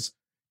Blackness,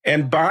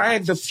 and buy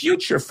the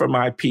future for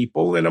my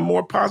people in a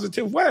more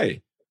positive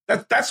way?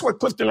 That's what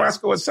Clifton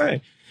Raskow is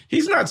saying.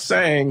 He's not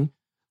saying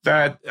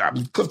that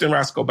Clifton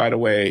Raskow, by the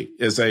way,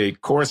 is a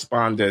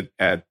correspondent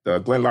at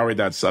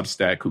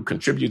GlenLowry.substack who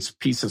contributes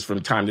pieces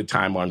from time to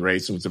time on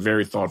race, and is a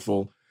very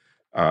thoughtful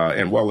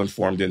and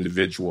well-informed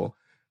individual.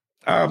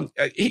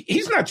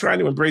 He's not trying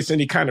to embrace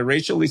any kind of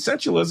racial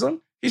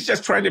essentialism. He's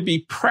just trying to be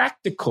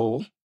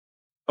practical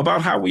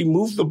about how we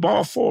move the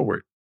ball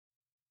forward.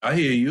 I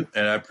hear you,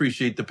 and I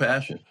appreciate the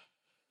passion.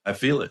 I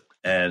feel it.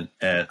 And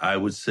I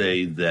would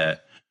say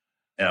that,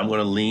 and I'm going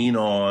to lean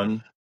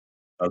on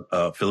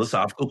a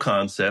philosophical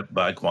concept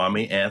by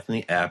Kwame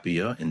Anthony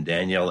Appiah, and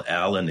Danielle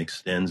Allen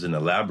extends and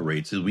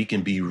elaborates, is we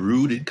can be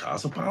rooted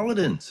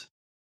cosmopolitans.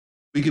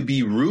 We could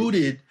be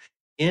rooted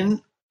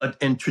in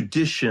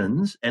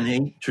traditions and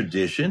a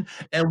tradition,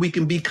 and we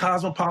can be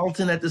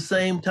cosmopolitan at the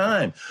same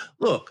time.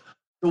 Look,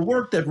 the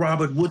work that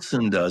Robert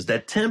Woodson does,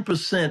 that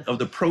 10% of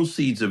the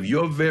proceeds of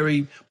your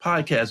very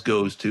podcast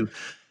goes to,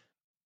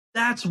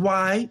 that's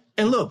why.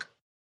 And look,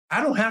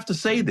 I don't have to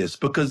say this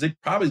because it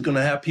probably is going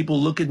to have people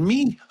look at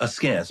me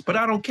askance, but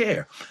I don't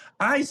care.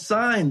 I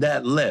signed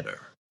that letter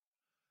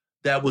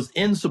that was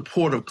in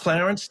support of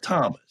Clarence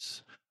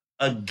Thomas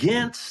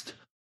against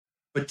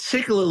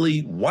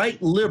particularly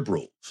white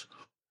liberals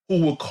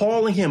who were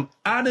calling him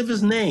out of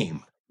his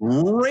name,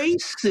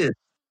 racist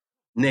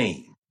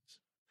names.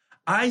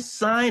 I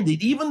signed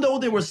it, even though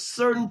there were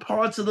certain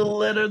parts of the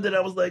letter that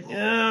I was like,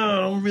 I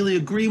don't really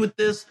agree with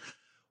this.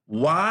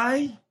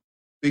 Why?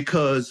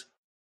 Because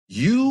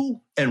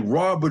you and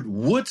Robert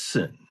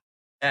Woodson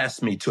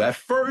asked me to. At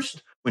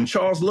first, when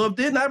Charles Love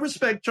did, and I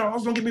respect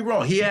Charles, don't get me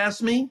wrong, he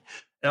asked me,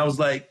 and I was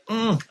like,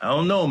 I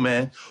don't know,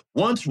 man.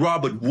 Once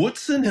Robert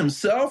Woodson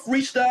himself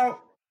reached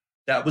out,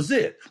 that was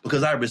it,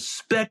 because I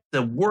respect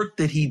the work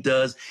that he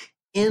does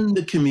in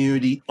the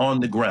community on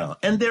the ground.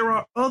 And there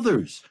are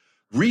others.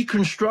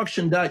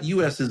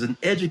 Reconstruction.us is an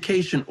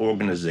education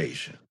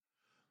organization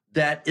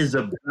that is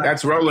a...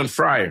 That's Roland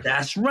Fryer.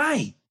 That's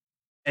right.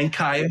 And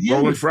Kaya Henderson.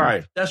 Roland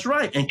Fryer. That's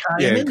right. And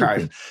Kaya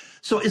Henderson.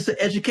 So it's an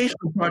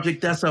educational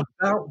project that's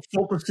about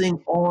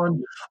focusing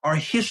on our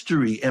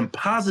history and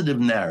positive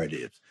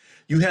narratives.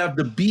 You have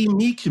the Be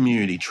Me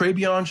community,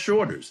 Travion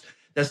Shorters,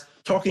 that's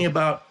talking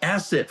about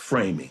asset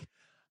framing,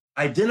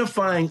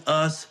 identifying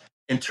us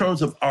in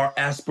terms of our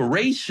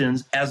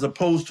aspirations as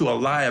opposed to a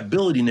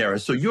liability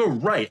narrative. So you're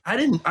right. I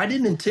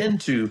didn't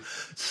intend to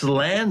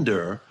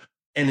slander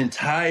an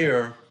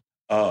entire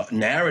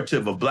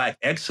narrative of Black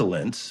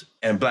excellence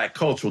and Black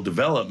cultural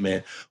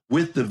development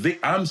with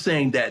I'm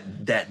saying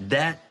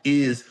that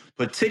is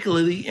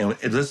particularly, and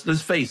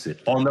let's face it,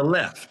 on the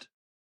left,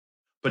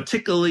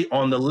 particularly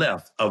on the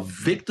left, a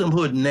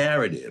victimhood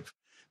narrative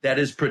that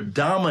is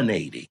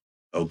predominating,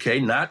 okay,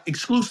 not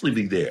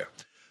exclusively there.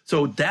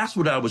 So that's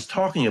what I was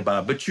talking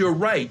about. But you're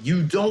right.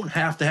 You don't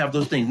have to have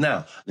those things.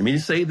 Now, let me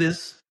say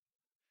this.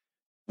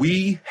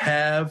 We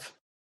have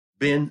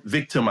been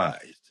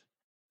victimized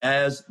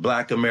as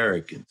Black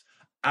Americans.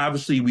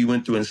 Obviously, we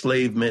went through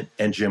enslavement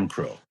and Jim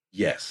Crow.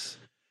 Yes.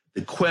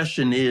 The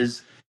question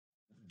is,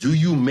 do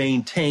you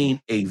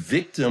maintain a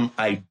victim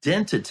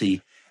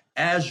identity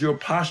as your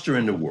posture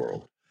in the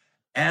world,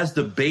 as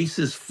the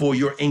basis for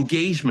your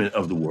engagement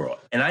of the world?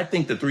 And I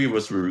think the three of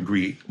us would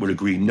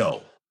agree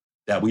no,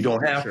 that we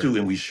don't have to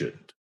and we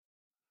shouldn't.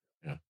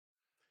 Yeah.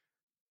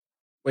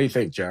 What do you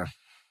think, John?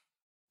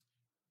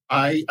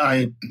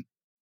 I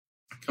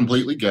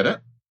completely get it.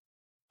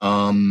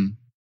 I'm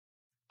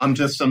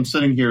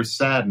sitting here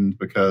saddened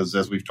because,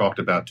 as we've talked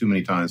about too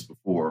many times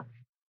before,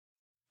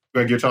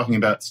 Greg, you're talking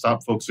about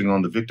stop focusing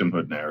on the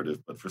victimhood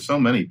narrative, but for so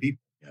many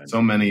people,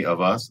 so many of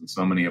us and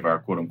so many of our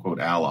quote unquote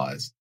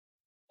allies,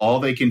 all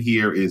they can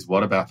hear is,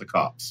 what about the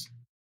cops?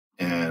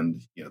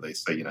 And, they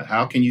say,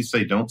 how can you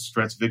say don't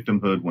stress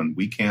victimhood when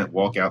we can't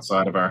walk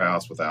outside of our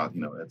house without,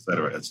 et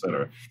cetera, et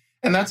cetera.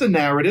 And that's a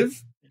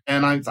narrative.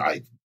 And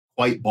I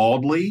quite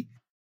baldly,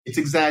 it's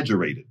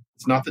exaggerated.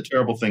 It's not that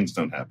terrible things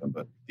don't happen,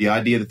 but the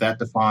idea that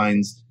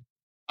defines,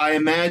 I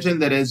imagine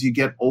that as you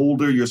get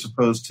older, you're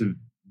supposed to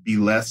be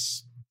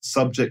less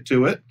subject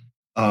to it.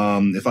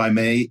 If I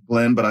may,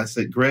 Glenn, but I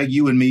said, Greg,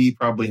 you and me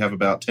probably have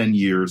about 10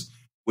 years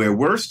where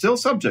we're still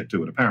subject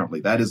to it, apparently.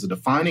 That is a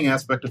defining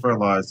aspect of our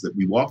lives, that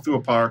we walk through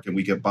a park and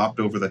we get bopped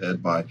over the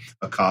head by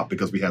a cop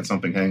because we had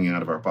something hanging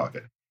out of our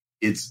pocket.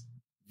 It's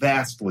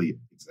vastly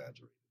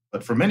exaggerated.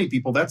 But for many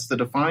people, that's the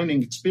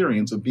defining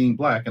experience of being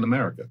Black in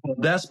America. Well,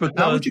 that's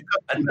because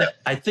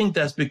I think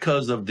that's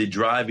because of the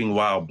driving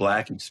while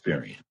Black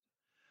experience.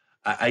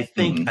 I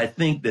think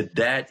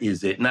that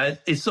is it. And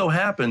it so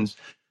happens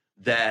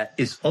that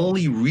it's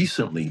only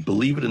recently,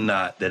 believe it or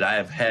not, that I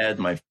have had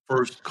my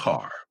first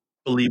car.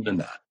 Believe it or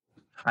not.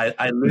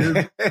 I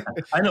live,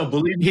 I know,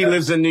 believe me. He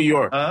lives in New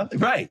York.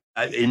 Right.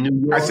 In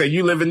New York. I say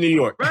you live in New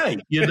York. Right.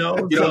 You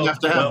don't have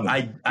to have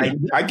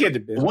I get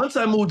it. Man. Once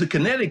I moved to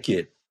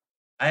Connecticut,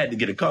 I had to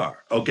get a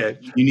car. Okay.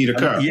 You need a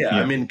car.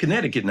 I'm in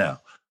Connecticut now.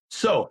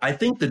 So I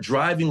think the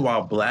driving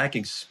while Black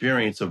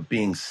experience of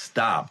being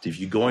stopped, if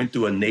you're going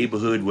through a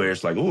neighborhood where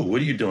it's like, oh,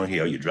 what are you doing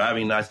here? Are you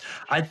driving nice?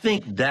 I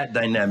think that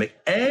dynamic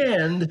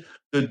and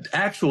the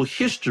actual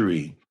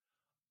history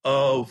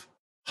of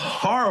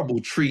horrible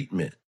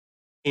treatment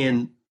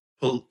in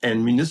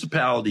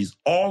municipalities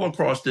all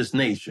across this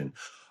nation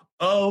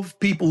of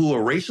people who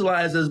are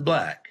racialized as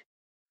Black.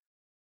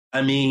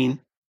 I mean,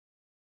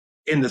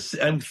 in the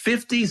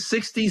 50s,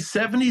 60s,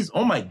 70s,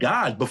 oh my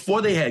God,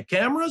 before they had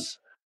cameras.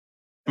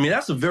 I mean,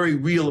 that's a very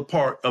real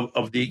part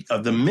of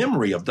the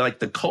memory, of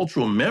the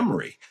cultural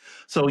memory.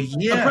 So,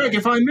 yeah. Greg,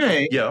 if I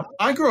may,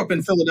 I grew up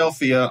in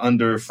Philadelphia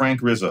under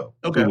Frank Rizzo,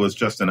 who was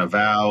just an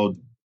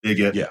avowed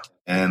bigot. Yeah.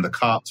 And the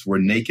cops were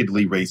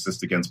nakedly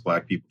racist against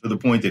Black people, to the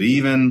point that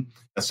even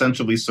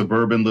essentially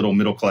suburban little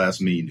middle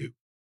class me knew.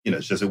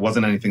 It's just, it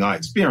wasn't anything I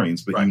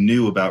experienced, but you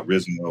knew about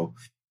Rizzo.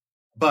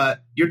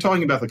 But you're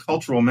talking about the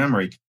cultural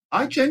memory.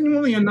 I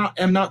genuinely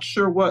am not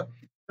sure what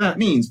that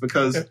means,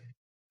 because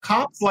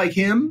cops like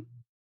him,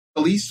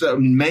 police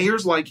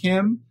mayors like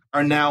him,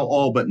 are now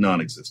all but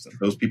non-existent.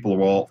 Those people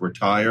are all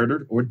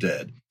retired or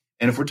dead.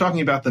 And if we're talking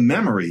about the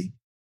memory,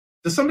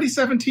 does somebody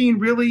 17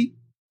 really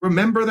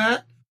remember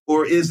that?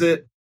 Or is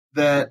it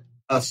that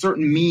a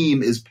certain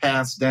meme is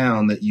passed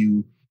down that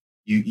you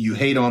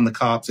hate on the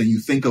cops and you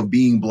think of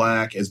being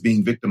Black as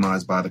being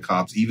victimized by the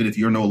cops, even if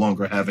you're no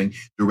longer having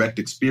direct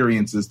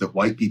experiences that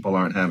white people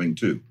aren't having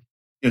too?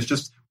 It's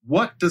just,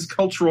 what does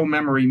cultural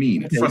memory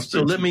mean?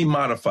 So let me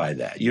modify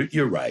that.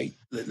 You're right.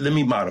 Let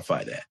me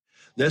modify that.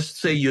 let's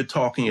say you're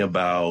talking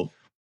about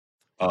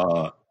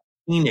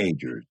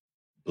teenagers,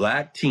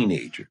 Black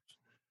teenagers,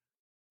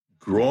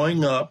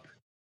 growing up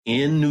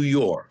in New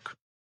York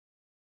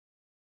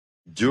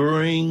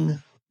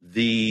during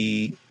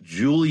the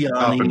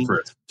Giuliani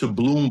to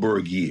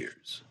Bloomberg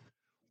years.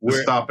 The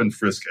stop and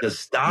frisk. The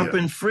stop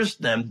and frisk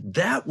them,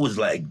 that was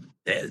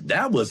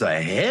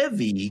a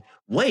heavy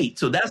weight.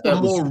 So that's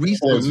a more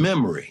recent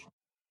memory.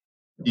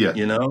 Yeah,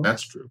 you know?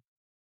 That's true.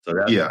 So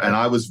and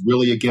I was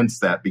really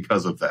against that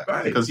because of that.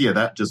 Right. Because,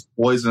 that just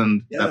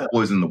poisoned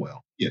the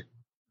well. Yeah.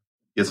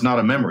 It's not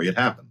a memory. It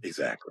happened.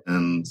 Exactly.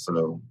 And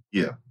so,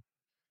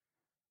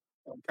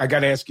 I got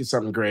to ask you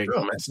something, Greg.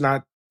 Sure, it's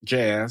not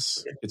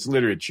jazz. It's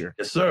literature.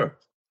 Yes, sir.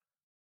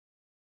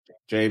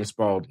 James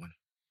Baldwin.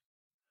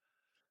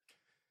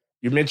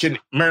 You mentioned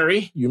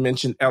Murray. You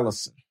mentioned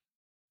Ellison.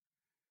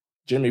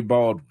 Jimmy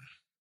Baldwin.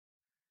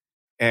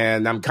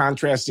 And I'm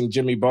contrasting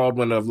Jimmy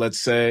Baldwin of, let's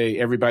say,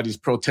 everybody's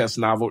protest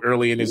novel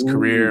early in his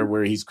career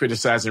where he's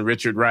criticizing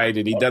Richard Wright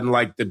and he doesn't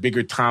like the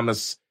Bigger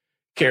Thomas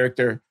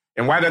character.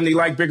 And why doesn't he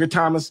like Bigger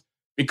Thomas?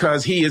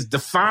 Because he is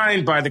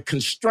defined by the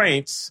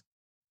constraints,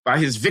 by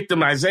his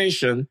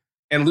victimization,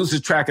 and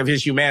loses track of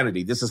his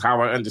humanity. This is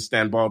how I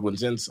understand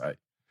Baldwin's insight.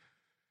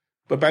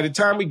 But by the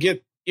time we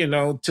get, to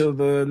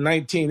the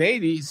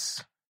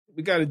 1980s,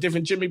 we got a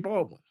different Jimmy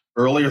Baldwin.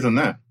 Earlier than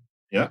that.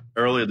 Yeah.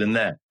 Earlier than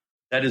that.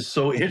 That is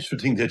so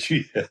interesting that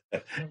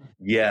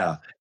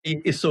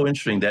it's so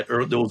interesting that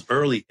those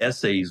early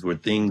essays were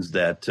things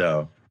that,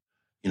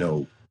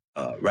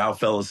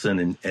 Ralph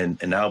Ellison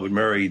and Albert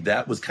Murray,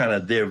 that was kind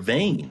of their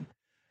vein.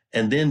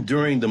 And then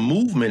during the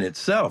movement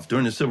itself,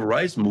 during the civil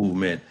rights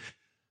movement,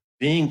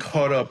 being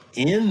caught up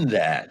in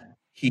that,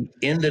 he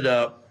ended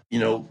up,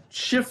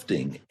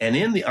 shifting. And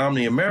in the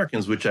Omni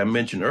Americans, which I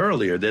mentioned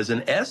earlier, there's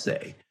an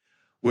essay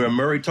where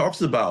Murray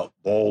talks about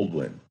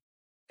Baldwin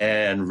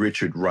and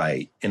Richard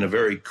Wright in a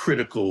very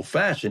critical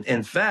fashion.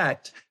 In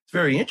fact, it's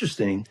very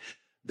interesting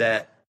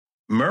that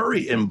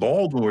Murray and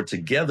Baldwin were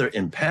together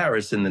in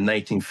Paris in the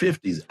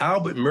 1950s.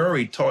 Albert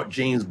Murray taught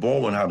James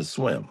Baldwin how to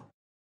swim.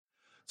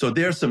 So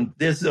there's some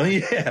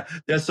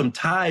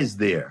ties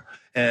there.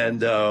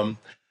 And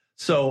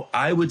so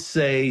I would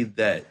say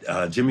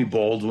that Jimmy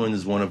Baldwin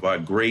is one of our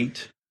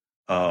great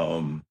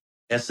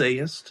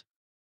essayists,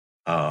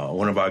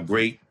 one of our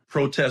great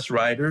protest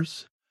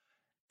writers.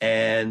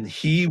 And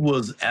he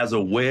was as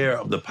aware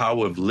of the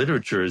power of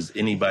literature as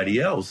anybody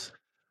else.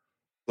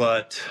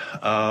 But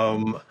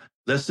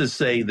let's just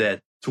say that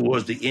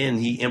towards the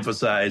end, he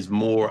emphasized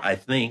more, I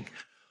think,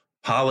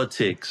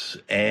 politics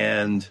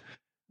and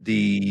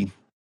the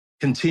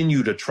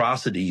continued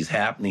atrocities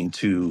happening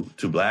to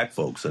Black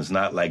folks. It's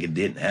not like it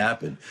didn't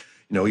happen.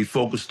 He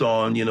focused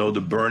on,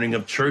 the burning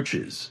of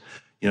churches,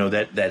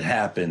 that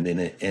happened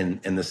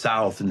in the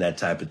South and that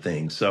type of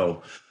thing.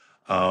 So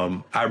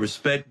I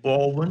respect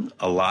Baldwin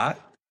a lot,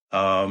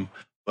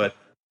 but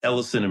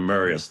Ellison and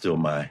Murray are still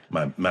my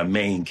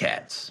main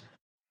cats.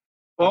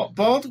 Well,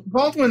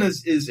 Baldwin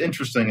is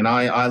interesting, and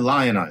I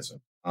lionize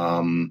him.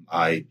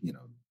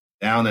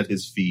 Down at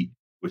his feet,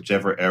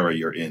 whichever era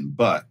you're in.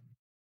 But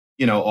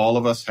all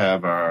of us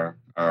have our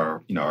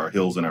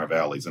hills and our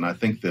valleys, and I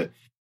think that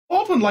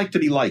Baldwin liked to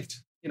be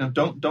liked.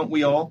 Don't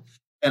we all?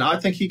 And I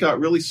think he got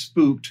really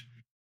spooked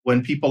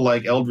when people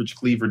like Eldridge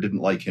Cleaver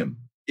didn't like him.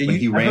 When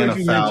he ran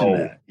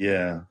afoul,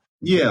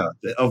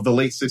 of the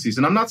late 60s.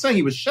 And I'm not saying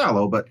he was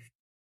shallow, but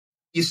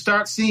you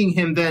start seeing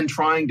him then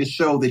trying to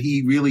show that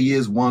he really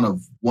is one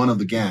of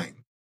the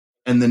gang.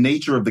 And the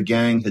nature of the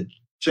gang had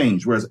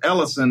changed, whereas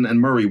Ellison and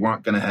Murray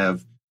weren't going to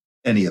have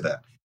any of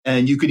that.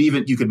 And you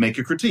could make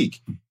a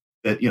critique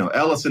that,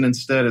 Ellison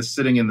instead is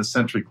sitting in the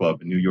Century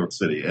Club in New York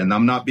City. And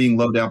I'm not being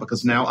low down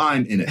because now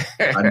I'm in it.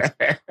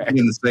 I'm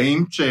in the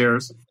same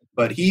chairs,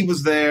 but he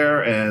was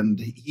there and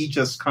he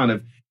just kind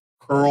of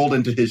curled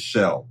into his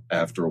shell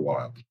after a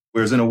while.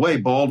 Whereas in a way,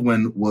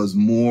 Baldwin was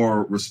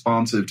more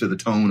responsive to the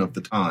tone of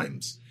the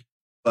times.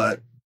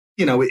 But,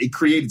 it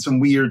created some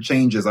weird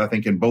changes, I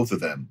think, in both of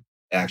them,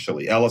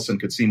 actually. Ellison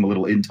could seem a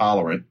little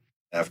intolerant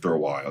after a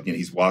while.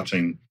 He's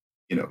watching,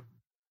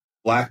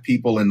 Black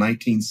people in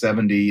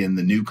 1970 in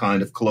the new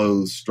kind of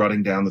clothes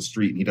strutting down the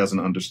street, and he doesn't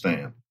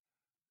understand.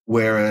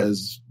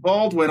 Whereas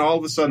Baldwin all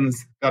of a sudden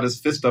got his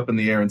fist up in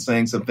the air and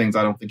saying some things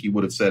I don't think he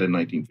would have said in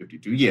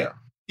 1952. Yeah,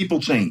 people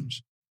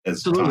change.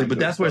 Absolutely, but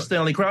that's where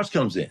Stanley Crouch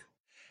comes in.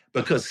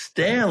 Because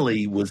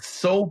Stanley was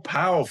so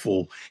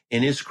powerful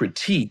in his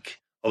critique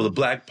of the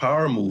Black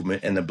Power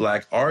movement and the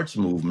Black arts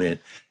movement,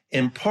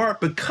 in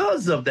part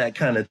because of that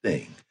kind of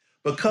thing,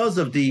 because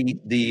of the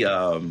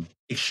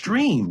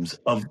extremes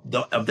of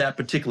that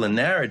particular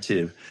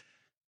narrative.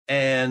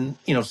 And,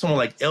 someone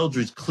like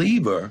Eldridge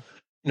Cleaver,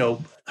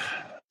 look,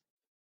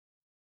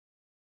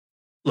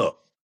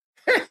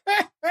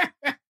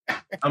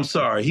 I'm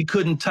sorry, he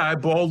couldn't tie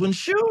Baldwin's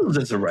shoes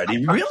as a writer.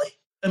 Really?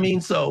 I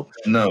mean, so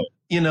no.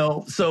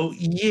 So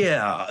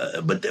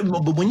yeah, but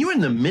when you're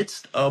in the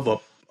midst of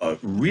a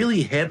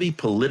really heavy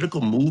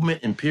political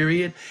movement and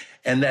period,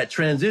 and that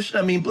transition,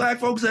 I mean, Black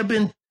folks have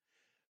been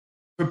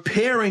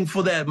preparing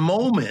for that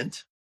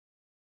moment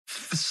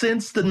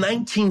since the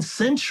 19th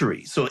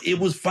century. So it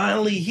was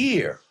finally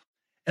here.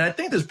 And I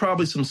think there's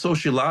probably some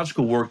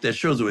sociological work that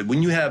shows it.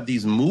 When you have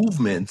these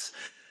movements,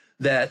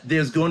 that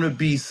there's going to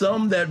be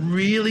some that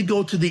really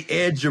go to the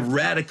edge of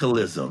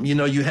radicalism. You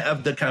know, you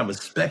have the kind of a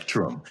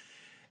spectrum.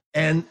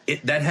 And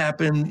that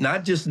happened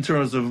not just in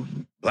terms of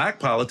Black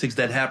politics,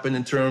 that happened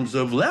in terms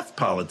of left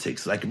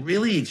politics, like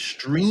really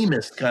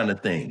extremist kind of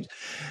things.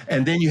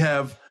 And then you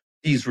have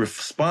these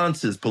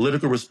responses,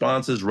 political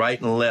responses, right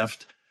and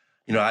left.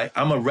 You know,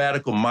 I'm a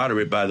radical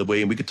moderate, by the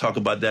way, and we could talk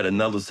about that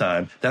another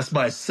time. That's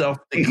my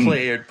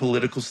self-declared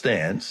political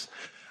stance.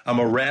 I'm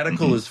a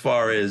radical as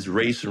far as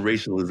race and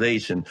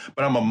racialization,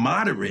 but I'm a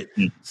moderate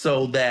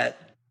so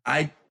that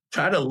I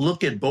try to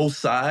look at both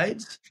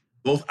sides,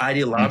 both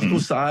ideological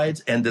sides,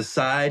 and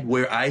decide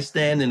where I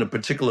stand in a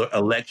particular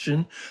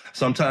election.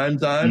 Sometimes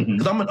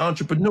because I'm an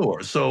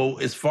entrepreneur. So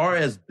as far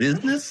as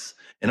business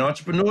and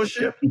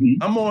entrepreneurship,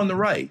 I'm more on the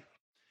right.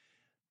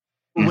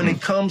 When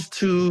it comes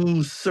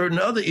to certain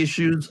other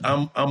issues,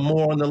 I'm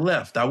more on the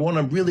left. I want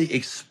to really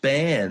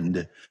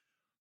expand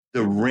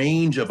the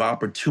range of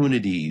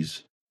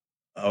opportunities,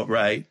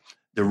 right?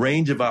 The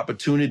range of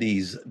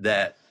opportunities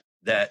that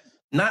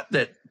not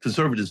that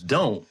conservatives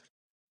don't,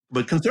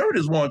 but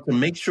conservatives want to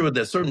make sure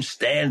that certain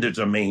standards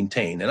are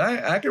maintained, and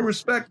I can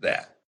respect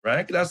that,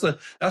 right? That's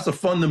a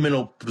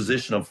fundamental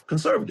position of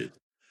conservatives,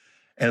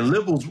 and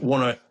liberals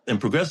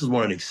and progressives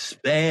want to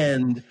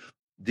expand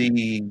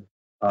the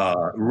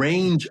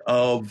range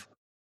of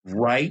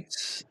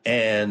rights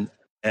and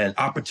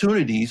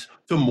opportunities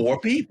to more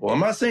people. I'm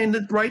not saying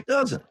that the right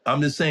doesn't.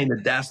 I'm just saying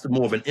that that's the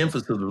more of an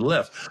emphasis of the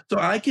left. So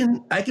I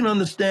can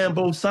understand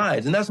both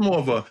sides, and that's more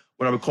of a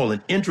what I would call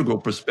an integral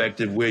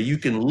perspective, where you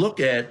can look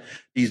at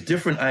these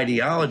different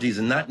ideologies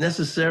and not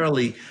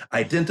necessarily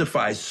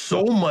identify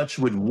so much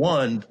with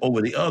one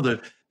over the other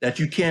that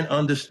you can't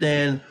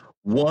understand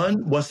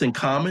one, what's in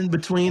common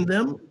between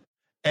them,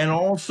 and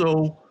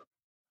also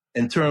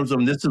in terms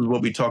of, this is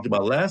what we talked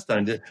about last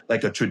time,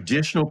 like a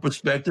traditional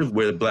perspective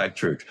where the Black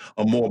church,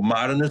 a more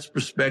modernist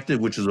perspective,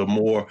 which is a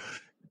more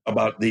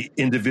about the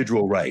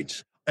individual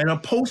rights, and a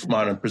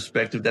postmodern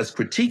perspective that's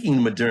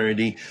critiquing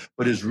modernity,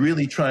 but is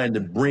really trying to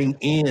bring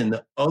in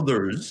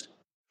others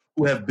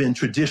who have been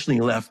traditionally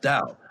left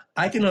out.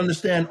 I can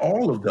understand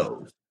all of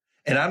those,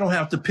 and I don't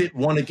have to pit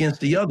one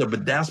against the other.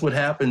 But that's what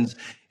happens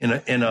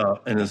in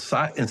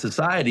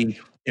society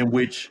in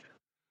which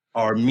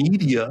our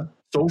media,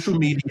 social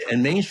media,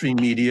 and mainstream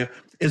media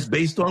is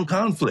based on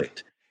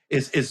conflict.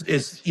 It's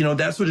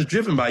that's what it's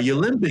driven by.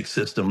 Your limbic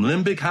system,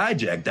 limbic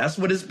hijack. That's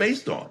what it's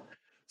based on.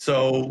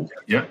 So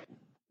yeah.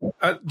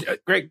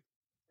 Greg,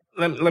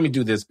 let me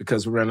do this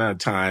because we're running out of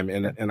time,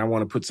 and I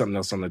want to put something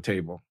else on the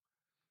table.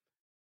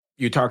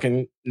 You're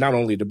talking not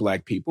only to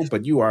Black people,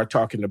 but you are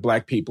talking to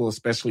Black people,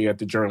 especially at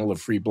the Journal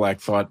of Free Black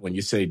Thought. When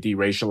you say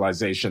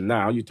deracialization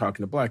now, you're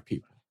talking to Black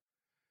people.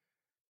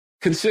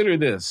 Consider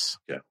this,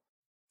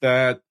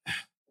 that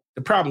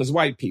the problem is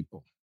white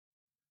people.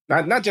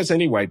 Not just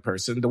any white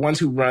person, the ones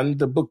who run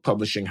the book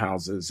publishing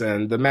houses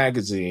and the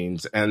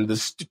magazines and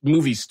the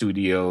movie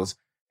studios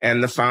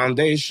and the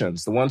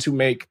foundations, the ones who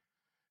make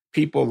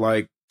people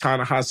like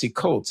Ta-Nehisi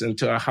Coates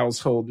into a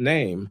household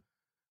name.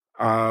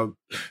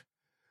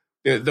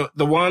 The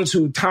ones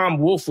who Tom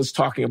Wolfe was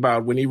talking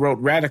about when he wrote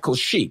Radical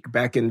Chic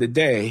back in the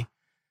day,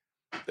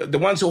 the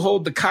ones who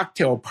hold the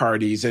cocktail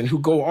parties and who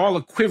go all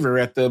a quiver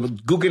at the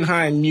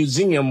Guggenheim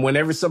Museum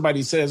whenever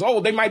somebody says, oh,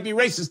 they might be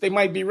racist, they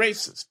might be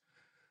racist.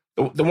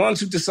 The ones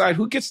who decide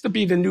who gets to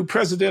be the new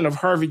president of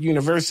Harvard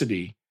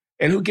University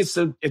and who gets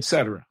to, et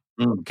cetera.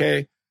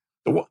 Okay?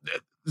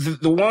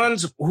 The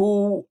ones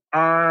who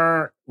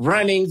are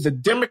running the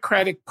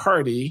Democratic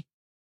Party,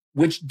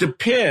 which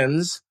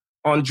depends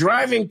on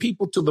driving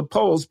people to the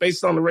polls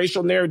based on the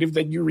racial narrative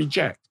that you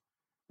reject.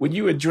 When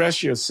you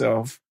address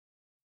yourself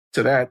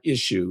to that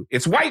issue,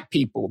 it's white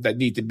people that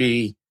need to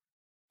be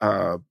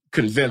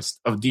convinced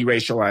of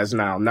deracialized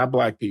now, not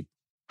Black people.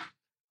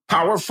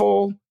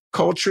 Powerful,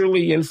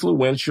 culturally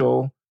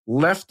influential,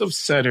 left of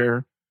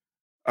center,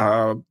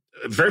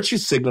 virtue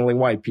signaling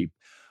white people.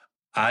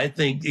 I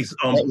think it's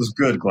that was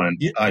good, Glenn.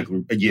 Yeah. I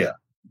agree. Yeah,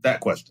 that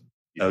question.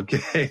 Yeah.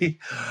 Okay.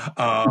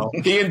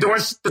 He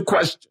endorsed the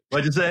question.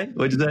 What'd you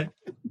say?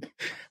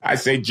 I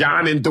say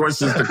John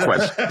endorses the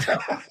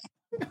question.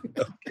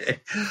 Okay.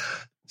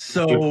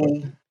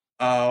 So,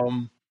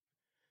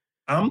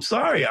 I'm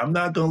sorry. I'm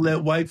not going to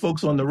let white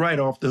folks on the right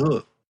off the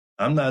hook.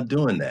 I'm not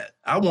doing that.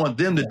 I want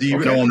them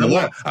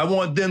to I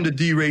want them to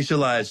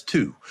deracialize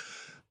too.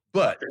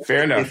 But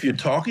fair enough. If you're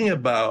talking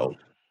about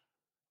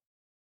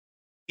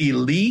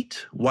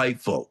elite white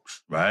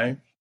folks, right,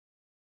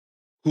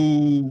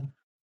 who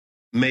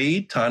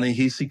made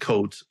Ta-Nehisi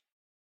Coates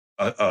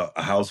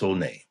a household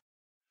name,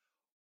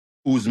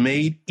 who's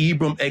made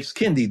Ibram X.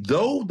 Kendi,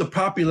 though the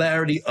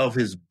popularity of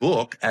his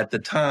book at the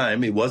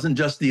time, it wasn't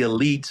just the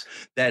elites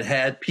that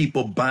had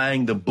people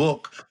buying the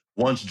book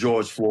once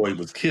George Floyd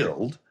was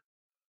killed,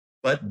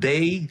 but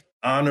they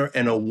honor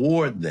and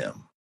award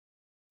them.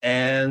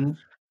 And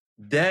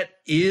that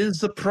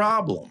is a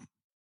problem.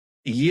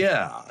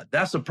 Yeah,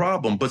 that's a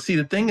problem. But see,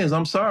 the thing is,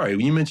 I'm sorry,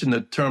 when you mentioned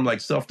the term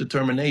like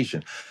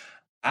self-determination,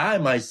 I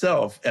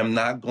myself am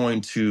not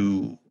going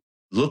to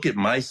look at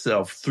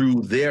myself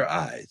through their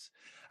eyes.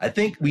 I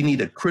think we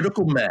need a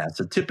critical mass,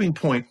 a tipping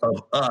point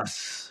of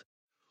us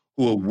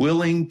who are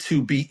willing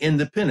to be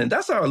independent.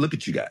 That's how I look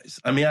at you guys.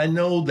 I mean, I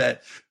know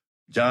that,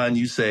 John,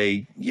 you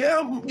say,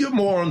 yeah, you're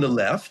more on the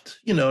left.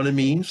 You know what I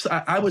mean? So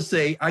I would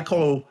say I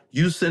call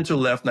you center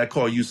left and I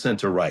call you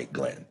center right,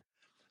 Glenn.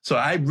 So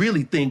I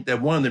really think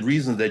that one of the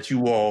reasons that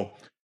you all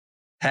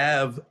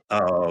have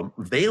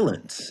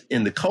valence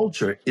in the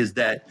culture is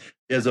that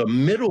there's a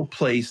middle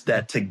place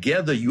that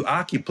together you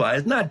occupy.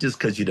 It's not just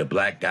because you're the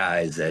black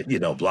guys that,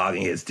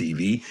 blogging his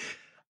TV.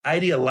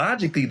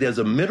 Ideologically, there's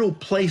a middle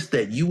place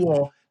that you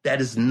all,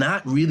 that is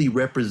not really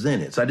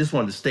represented. So I just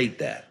wanted to state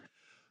that.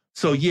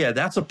 So yeah,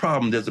 that's a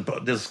problem. There's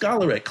a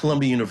scholar at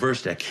Columbia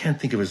University, I can't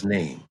think of his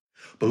name,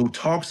 but who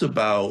talks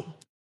about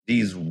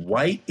these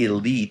white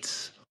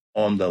elites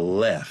on the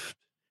left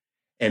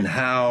and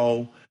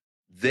how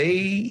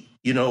they,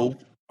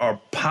 are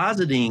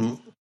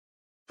positing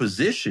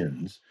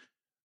positions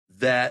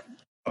that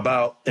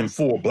and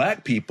for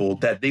black people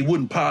that they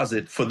wouldn't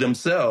posit for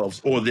themselves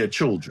or their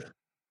children.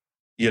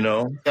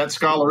 That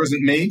scholar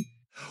isn't me.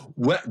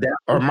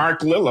 Or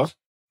Mark Lilla.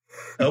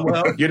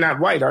 Well, you're not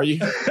white, are you?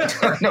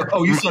 No.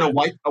 Oh, you said a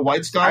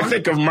white scholar? I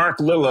think of Mark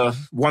Lilla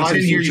once. I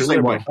didn't hear you say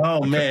white.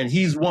 Oh man,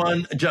 he's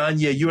one, John.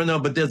 Yeah,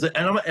 but there's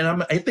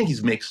I think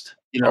he's mixed.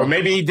 Or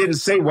maybe he didn't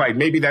say white.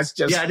 Maybe that's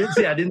just. Yeah, I didn't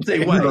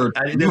say white.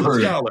 There's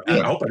a scholar. Yeah.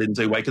 I hope I didn't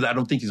say white because I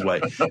don't think he's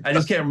white. I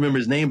just can't remember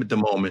his name at the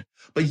moment.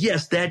 But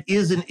yes, that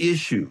is an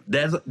issue.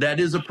 That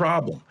is a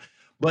problem.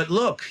 But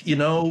look,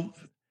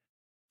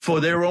 for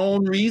their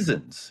own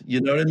reasons, you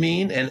know what I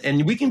mean?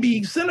 And we can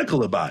be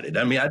cynical about it.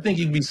 I mean, I think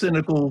you can be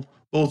cynical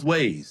both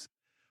ways.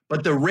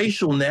 But the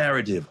racial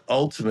narrative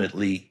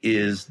ultimately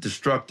is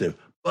destructive.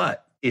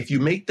 But if you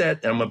make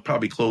that, and I'm going to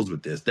probably close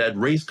with this, that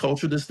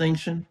race-culture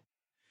distinction,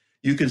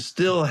 you can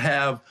still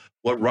have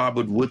what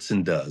Robert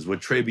Woodson does, what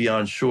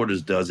Travion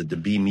Shorters does at the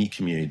Be Me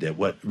community, that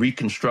what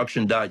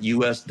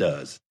Reconstruction.us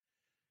does,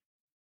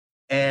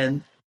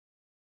 and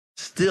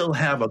still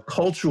have a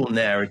cultural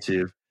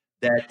narrative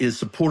that is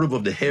supportive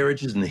of the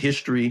heritage and the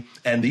history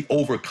and the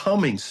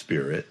overcoming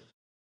spirit,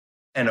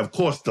 and of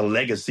course the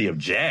legacy of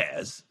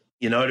jazz,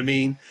 you know what I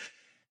mean?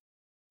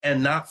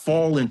 And not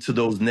fall into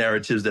those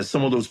narratives that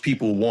some of those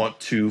people want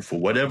to, for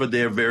whatever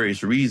their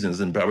various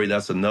reasons, and probably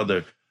that's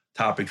another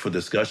topic for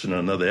discussion on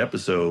another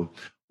episode,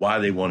 why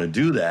they want to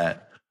do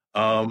that.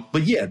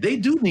 But yeah, they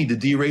do need to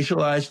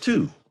deracialize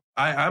too.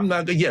 I'm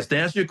not going, yes, to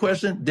answer your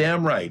question,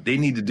 damn right. They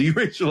need to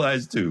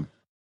deracialize too.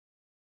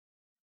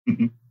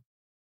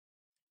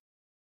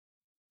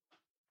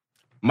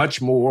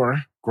 Much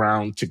more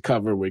ground to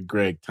cover with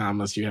Greg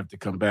Thomas. You have to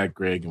come back,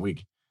 Greg, and we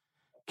can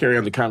carry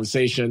on the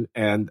conversation.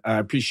 And I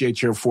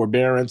appreciate your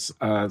forbearance.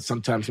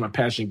 Sometimes my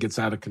passion gets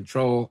out of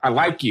control. I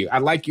like you. I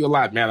like you a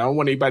lot, man. I don't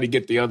want anybody to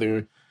get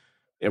the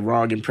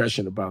wrong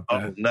impression about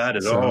that. Oh, not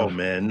at all,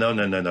 man.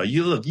 No.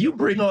 You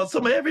bring on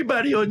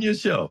everybody on your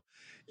show.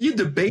 You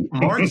debate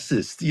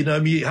Marxists, you know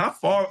what I mean?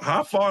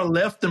 How far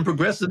left and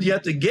progressive do you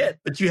have to get,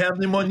 but you have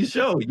them on your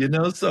show,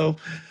 So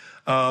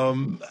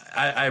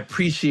I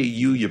appreciate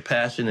your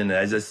passion, and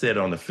as I said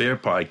on the Fair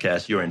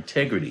podcast, your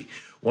integrity.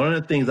 One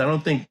of the things, I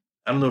don't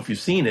know if you've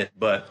seen it,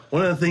 but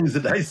one of the things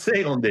that I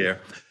say on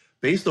there,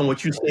 based on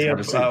what you say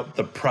about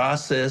the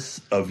process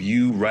of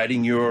you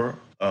writing your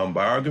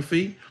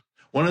biography,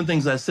 one of the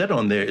things I said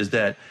on there is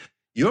that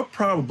you're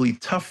probably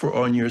tougher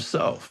on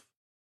yourself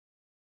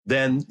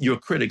than your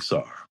critics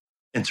are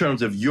in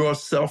terms of your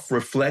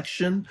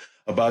self-reflection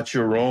about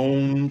your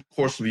own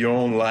course of your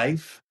own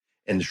life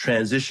and the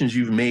transitions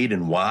you've made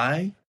and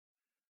why,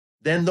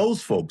 than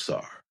those folks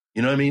are.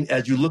 You know what I mean?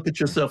 As you look at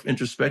yourself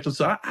introspective.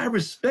 So I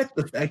respect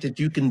the fact that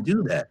you can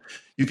do that.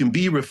 You can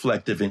be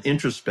reflective and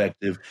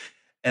introspective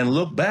and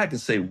look back and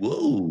say,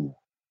 whoa,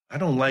 I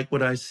don't like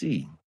what I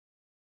see.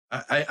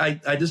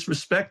 I just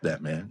respect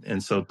that, man.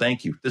 And so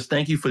thank you. Just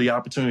thank you for the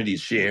opportunity to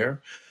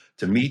share,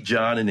 to meet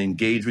John and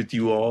engage with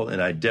you all.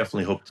 And I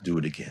definitely hope to do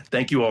it again.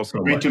 Thank you all so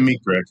much. Great to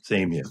meet, Greg.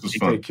 Same here.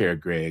 Take care,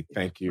 Greg.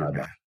 Thank you.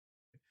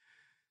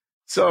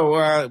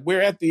 So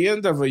we're at the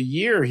end of a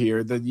year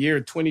here. The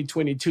year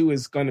 2022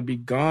 is going to be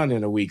gone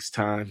in a week's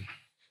time.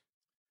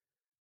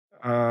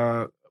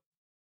 What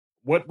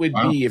would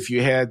be, if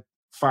you had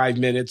 5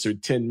 minutes or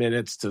 10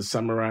 minutes to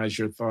summarize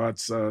your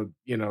thoughts,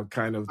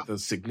 kind of the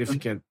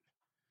significant...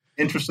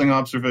 Interesting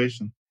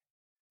observation.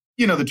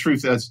 The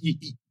truth is,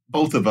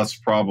 both of us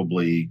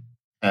probably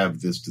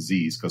have this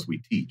disease because we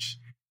teach.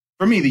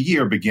 For me, the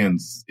year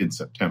begins in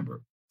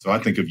September. So I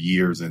think of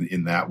years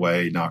in that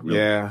way, not really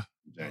in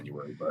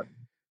January. But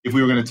if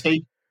we were going to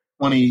take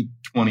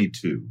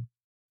 2022,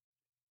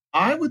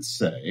 I would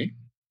say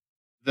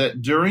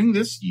that during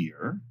this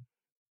year,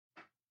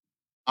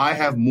 I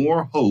have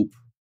more hope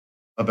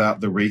about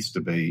the race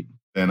debate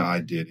than I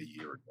did a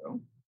year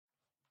ago.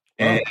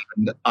 And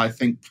I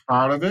think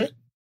part of it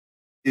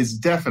is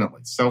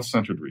definitely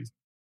self-centered reason.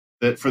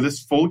 That for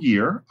this full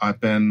year, I've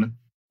been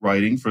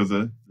writing for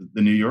the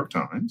New York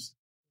Times,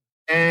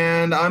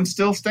 and I'm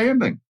still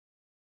standing.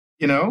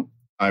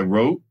 I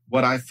wrote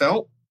what I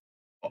felt,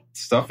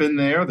 stuff in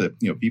there that,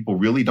 people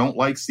really don't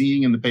like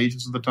seeing in the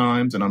pages of the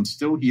Times, and I'm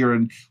still here.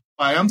 And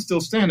by I'm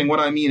still standing, what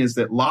I mean is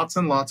that lots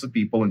and lots of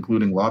people,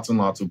 including lots and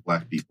lots of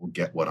Black people,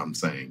 get what I'm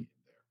saying.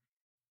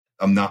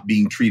 I'm not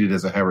being treated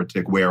as a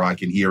heretic where I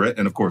can hear it.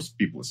 And of course,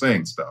 people are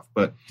saying stuff.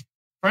 But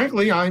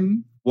frankly,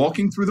 I'm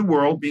walking through the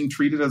world being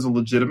treated as a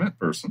legitimate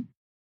person.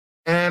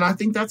 And I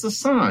think that's a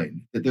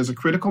sign that there's a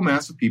critical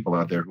mass of people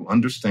out there who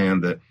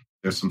understand that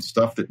there's some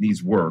stuff that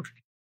needs work,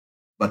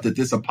 but that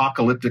this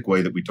apocalyptic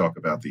way that we talk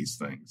about these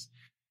things,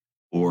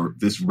 or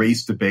this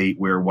race debate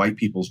where white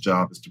people's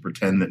job is to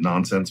pretend that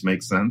nonsense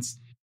makes sense,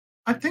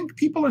 I think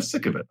people are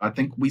sick of it. I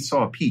think we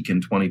saw a peak in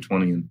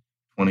 2020 and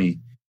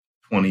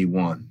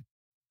 2021.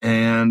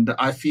 And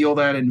I feel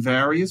that in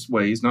various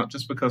ways, not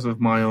just because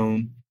of my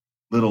own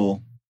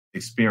little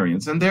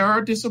experience. And there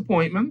are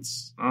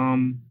disappointments,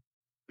 the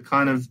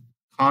kind of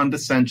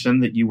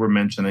condescension that you were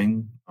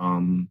mentioning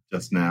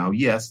just now.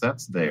 Yes,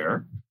 that's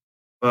there.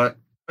 But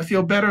I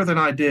feel better than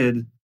I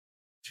did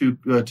to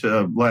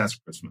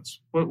last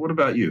Christmas. What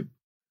about you?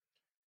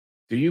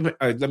 Do you,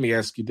 let me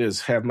ask you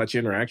this, have much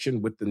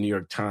interaction with the New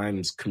York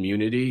Times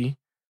community?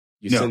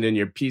 You No. send in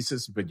your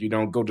pieces, but you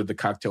don't go to the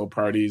cocktail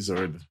parties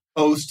or...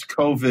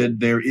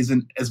 Post-COVID, there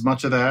isn't as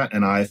much of that.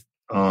 And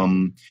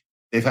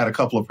they've had a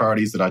couple of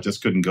parties that I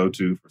just couldn't go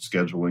to for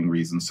scheduling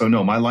reasons. So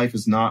no, my life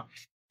is not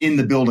in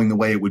the building the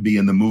way it would be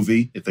in the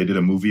movie. If they did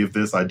a movie of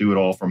this, I do it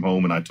all from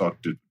home and I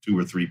talk to 2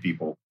 or 3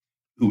 people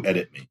who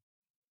edit me.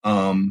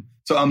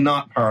 So I'm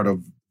not part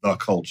of the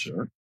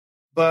culture.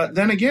 But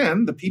then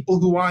again, the people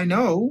who I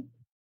know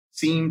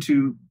seem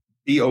to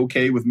be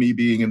okay with me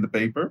being in the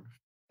paper.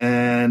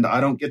 And I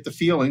don't get the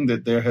feeling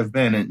that there have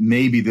been, and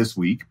maybe this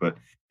week, but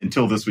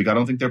until this week, I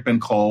don't think there have been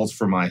calls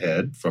for my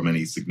head from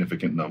any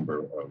significant number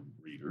of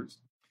readers.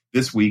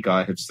 This week,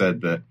 I have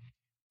said that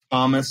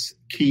Thomas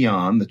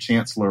Keon, the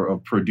chancellor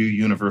of Purdue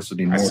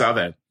University, I saw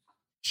that,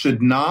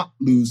 should not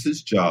lose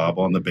his job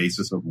on the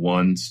basis of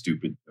one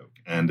stupid joke.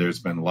 And there's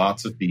been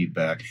lots of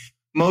feedback.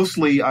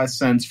 Mostly, I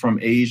sense from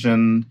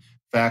Asian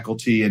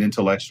faculty and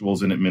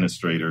intellectuals and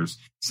administrators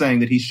saying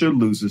that he should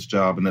lose his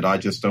job and that I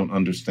just don't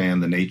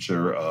understand the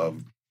nature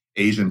of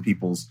Asian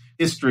people's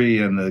history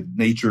and the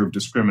nature of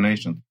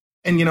discrimination.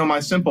 And, my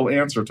simple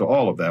answer to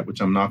all of that,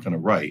 which I'm not going to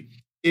write,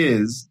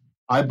 is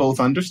I both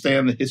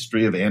understand the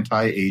history of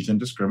anti-Asian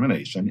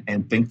discrimination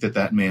and think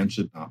that man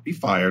should not be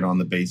fired on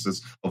the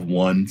basis of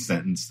one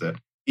sentence that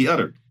he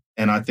uttered.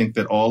 And I think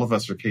that all of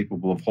us are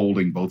capable of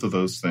holding both of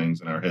those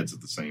things in our heads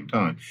at the same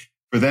time.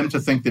 For them to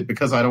think that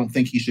because I don't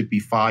think he should be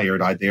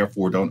fired, I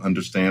therefore don't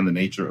understand the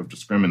nature of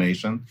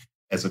discrimination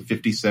as a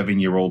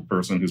 57-year-old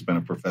person who's been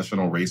a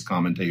professional race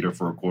commentator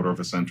for a quarter of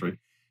a century.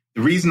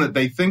 The reason that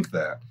they think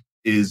that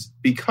is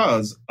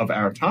because of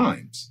our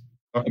times.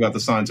 Talk about the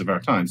signs of our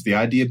times. The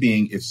idea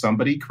being if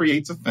somebody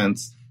creates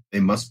offense, they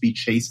must be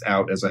chased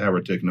out as a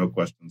heretic, no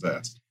questions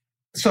asked.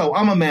 So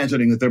I'm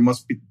imagining that there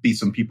must be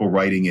some people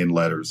writing in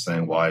letters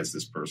saying, why is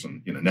this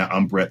person, now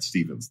I'm Brett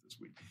Stevens this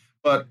week.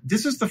 But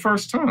this is the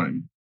first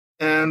time.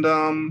 And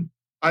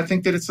I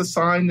think that it's a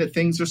sign that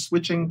things are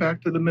switching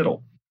back to the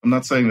middle. I'm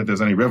not saying that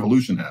there's any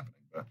revolution happening,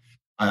 but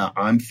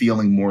I'm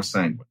feeling more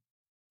sanguine.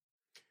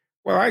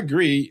 Well, I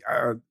agree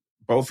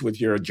both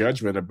with your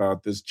judgment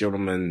about this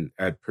gentleman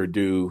at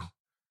Purdue,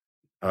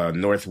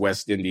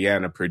 Northwest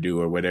Indiana, Purdue,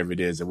 or whatever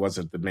it is. It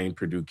wasn't the main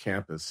Purdue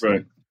campus.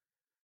 Right.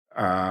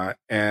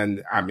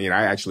 And I mean,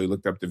 I actually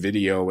looked up the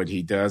video and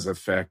he does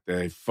affect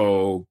a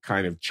faux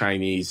kind of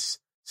Chinese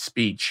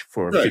speech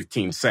for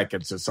 15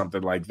 seconds or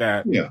something like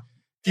that. Yeah.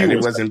 And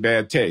it wasn't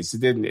bad taste. It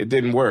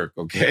didn't work.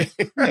 Okay.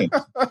 Right.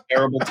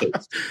 Terrible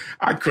taste.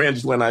 I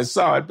cringed when I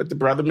saw it, but the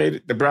brother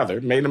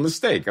made a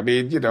mistake. I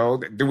mean,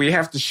 do we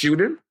have to shoot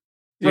him?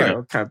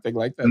 Kind of thing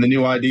like that. And the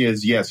new idea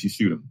is, yes, you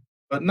shoot him,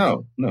 but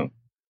no.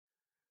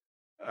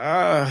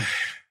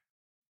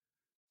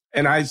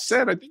 And I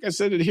think I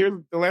said it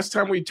here the last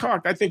time we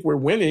talked. I think we're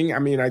winning. I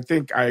mean, I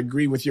think I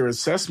agree with your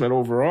assessment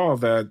overall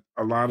that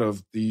a lot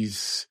of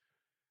these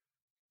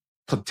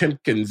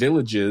Potemkin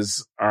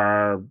villages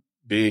are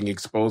being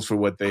exposed for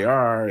what they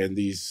are, and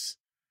these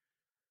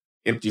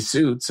empty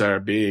suits are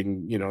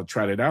being,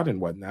 trotted out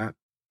and whatnot.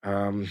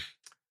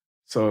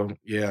 So,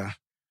 yeah.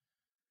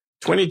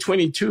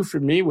 2022 for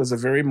me was a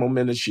very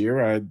momentous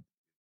year. I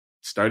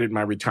started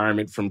my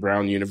retirement from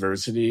Brown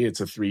University.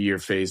 It's a 3-year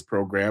phase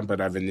program,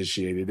 but I've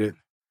initiated it.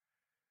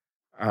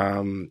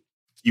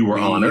 You were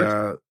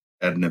honored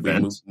at an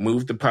event. We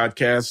moved the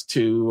podcast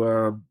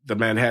to the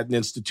Manhattan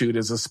Institute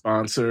as a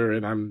sponsor,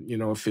 and I'm,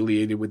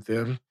 affiliated with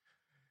them.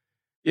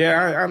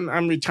 Yeah,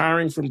 I'm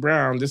retiring from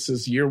Brown. This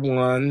is year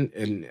 1,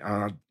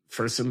 and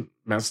first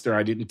semester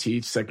I didn't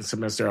teach. Second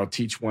semester I'll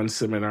teach 1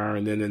 seminar,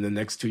 and then in the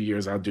next 2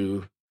 years I'll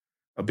do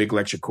a big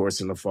lecture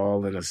course in the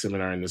fall and a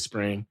seminar in the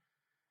spring,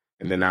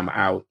 and then I'm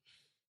out.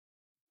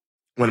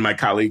 One of my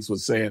colleagues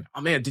was saying,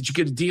 "Oh man, did you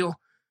get a deal?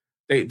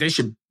 They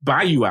should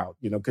buy you out,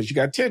 because you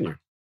got tenure.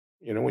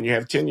 When you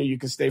have tenure, you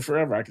can stay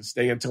forever. I can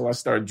stay until I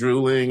start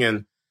drooling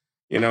and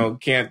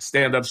can't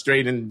stand up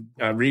straight and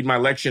read my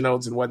lecture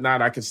notes and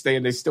whatnot. I can stay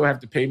and they still have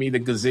to pay me the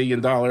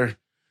gazillion-dollar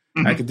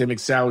academic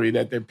salary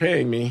that they're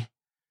paying me.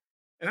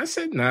 And I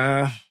said,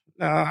 no,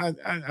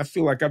 I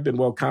feel like I've been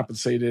well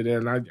compensated,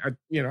 and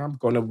I'm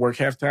going to work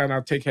half time.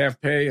 I'll take half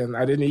pay, and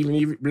I didn't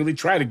even really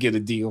try to get a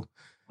deal.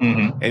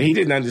 And he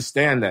didn't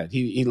understand that.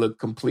 He looked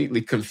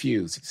completely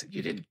confused. He said,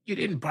 "You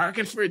didn't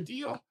bargain for a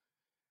deal?"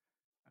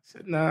 I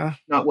said, "Nah,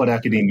 not what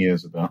academia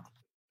is about."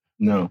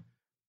 No,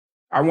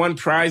 I won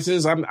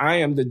prizes. I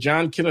am the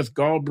John Kenneth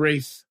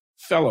Galbraith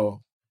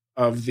Fellow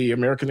of the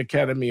American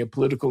Academy of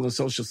Political and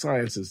Social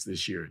Sciences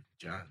this year,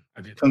 John.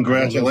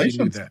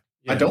 Congratulations!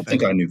 I don't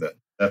think I knew that.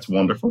 That's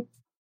wonderful.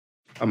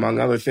 Among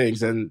other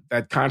things, and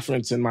that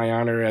conference in my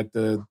honor at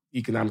the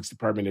economics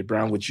department at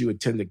Brown, which you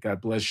attended,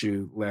 God bless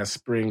you, last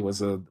spring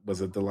was a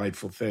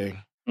delightful thing.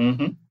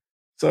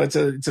 So it's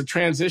a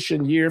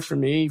transition year for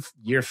me,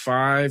 year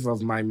 5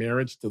 of my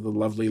marriage to the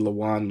lovely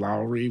LaJuan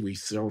Lowry. We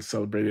still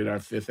celebrated our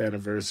 5th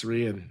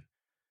anniversary, and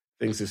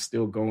things are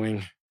still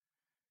going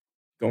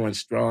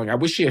strong. I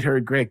wish she had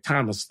heard Greg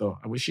Thomas, though.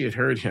 I wish she had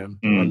heard him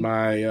on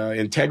my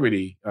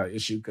integrity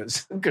issue,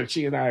 because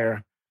she and I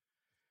are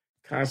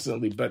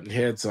constantly butting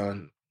heads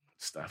on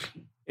stuff.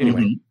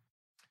 Anyway,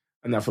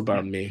 enough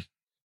about me.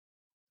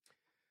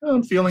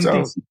 I'm feeling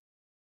decent.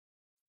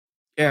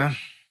 Yeah.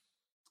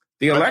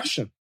 The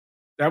election.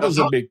 That was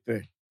a big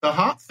thing. The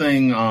hot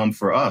thing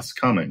for us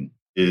coming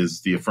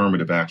is the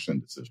affirmative action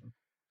decision.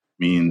 I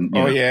mean,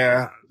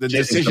 the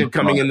decision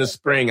coming in the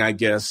spring, I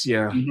guess.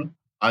 Yeah.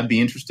 I'd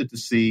be interested to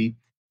see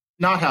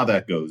not how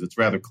that goes. It's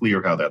rather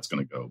clear how that's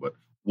going to go, but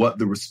what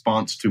the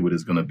response to it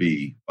is going to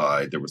be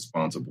by the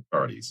responsible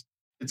parties.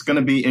 It's going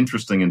to be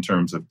interesting in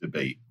terms of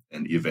debate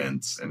and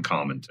events and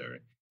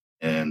commentary.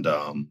 And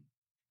a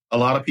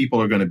lot of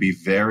people are going to be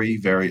very,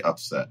 very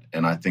upset.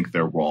 And I think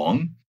they're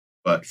wrong.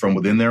 But from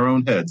within their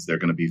own heads, they're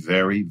going to be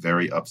very,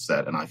 very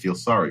upset. And I feel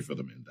sorry for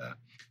them in that.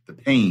 The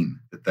pain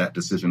that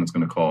decision is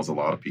going to cause a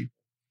lot of people.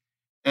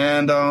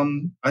 And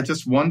I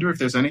just wonder if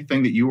there's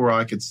anything that you or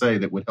I could say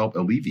that would help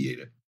alleviate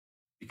it.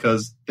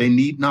 Because they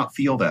need not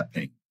feel that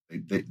pain.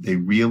 They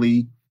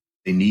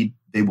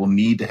will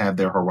need to have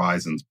their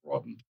horizons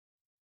broadened.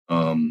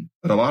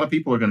 But a lot of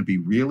people are going to be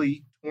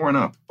really torn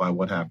up by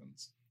what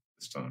happens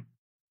this time.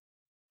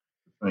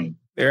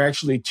 There are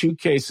actually 2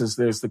 cases.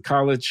 There's the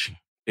college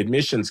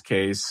admissions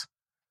case,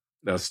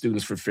 the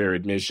Students for Fair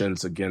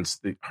Admissions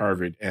against the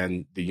Harvard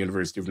and the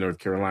University of North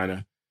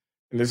Carolina.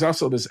 And there's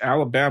also this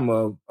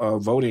Alabama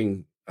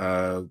voting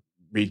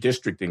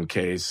redistricting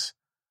case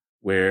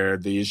where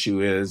the issue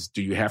is,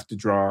 do you have to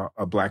draw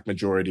a Black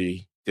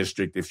majority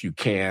district if you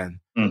can?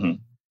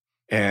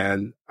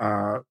 And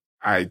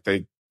I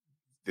think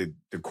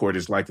the court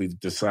is likely to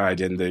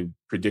decide in the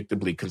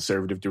predictably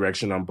conservative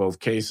direction on both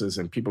cases,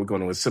 and people are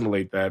going to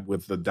assimilate that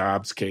with the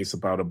Dobbs case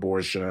about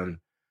abortion,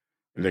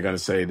 and they're going to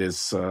say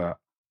this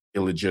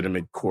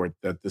illegitimate court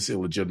that this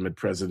illegitimate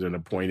president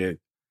appointed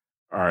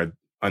are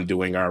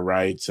undoing our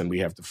rights, and we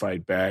have to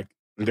fight back.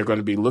 And they're going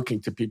to be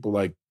looking to people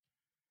like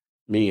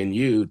me and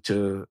you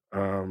to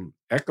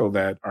echo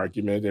that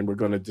argument, and we're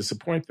going to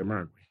disappoint them,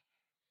 aren't we?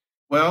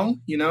 Well,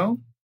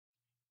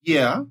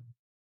 yeah.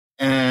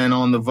 And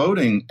on the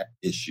voting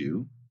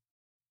issue,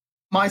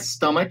 my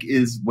stomach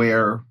is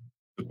where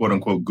the quote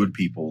unquote good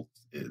people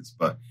is,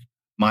 but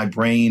my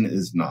brain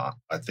is not.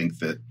 I think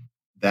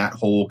that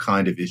whole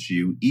kind of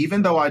issue,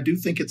 even though I do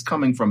think it's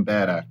coming from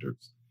bad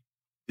actors,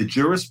 the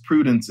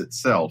jurisprudence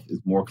itself is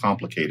more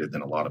complicated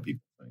than a lot of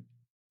people think.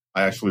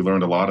 I actually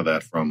learned a lot of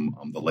that from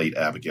the late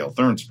Abigail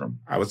Thernstrom.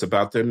 I was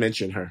about to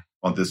mention her.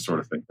 On this sort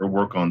of thing. Her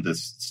work on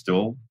this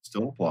still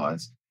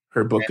applies.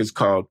 Her book is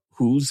called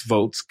Whose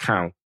Votes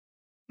Count?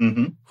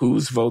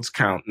 Whose Votes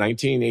Count?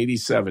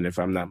 1987, if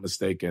I'm not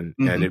mistaken.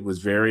 And it was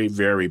very,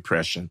 very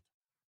prescient.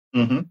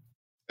 And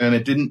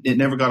it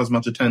never got as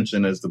much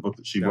attention as the book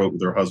that she wrote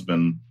with her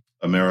husband,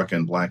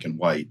 American Black and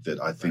White, that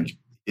I think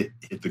it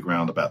hit the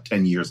ground about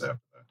 10 years after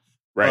that.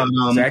 Right,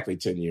 exactly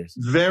 10 years.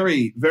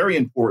 Very, very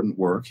important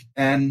work.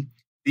 And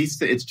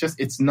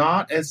it's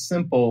not as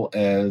simple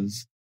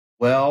as,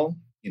 well,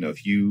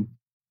 if you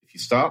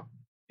stop,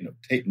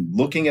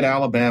 looking at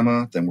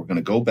Alabama, then we're going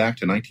to go back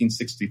to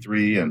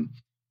 1963, and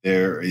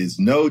there is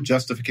no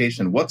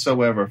justification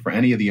whatsoever for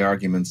any of the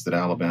arguments that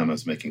Alabama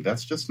is making.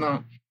 That's just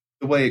not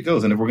the way it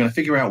goes. And if we're going to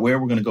figure out where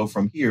we're going to go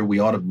from here, we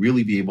ought to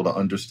really be able to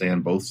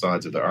understand both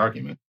sides of the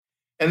argument.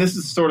 And this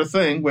is the sort of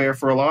thing where,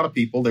 for a lot of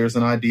people, there's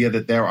an idea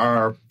that there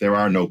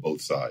are no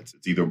both sides.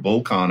 It's either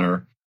Bull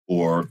Connor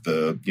or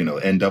the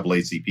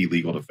NAACP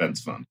Legal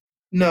Defense Fund.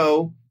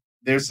 No,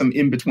 there's some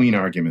in-between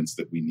arguments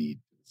that we need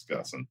to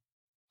discuss. And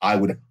I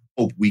would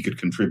hope we could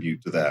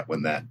contribute to that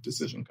when that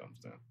decision comes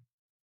down.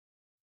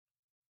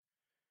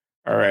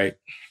 All right.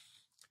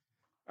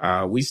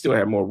 We still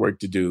have more work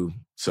to do,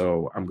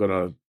 so I'm going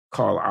to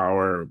call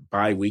our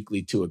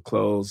bi-weekly to a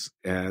close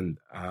and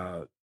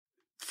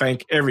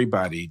thank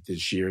everybody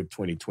this year,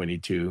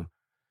 2022,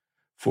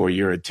 for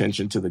your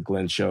attention to the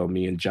Glenn Show,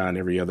 me and John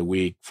every other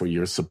week, for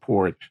your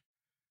support.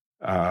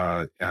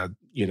 We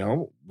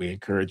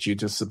encourage you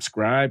to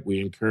subscribe. We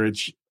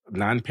encourage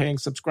non-paying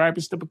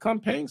subscribers to become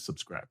paying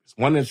subscribers.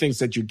 One of the things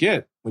that you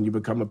get when you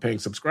become a paying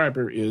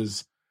subscriber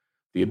is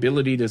the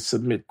ability to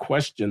submit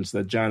questions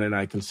that John and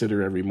I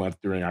consider every month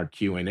during our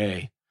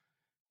Q&A.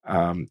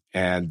 And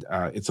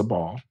it's a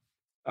ball.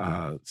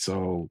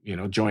 So,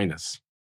 join us.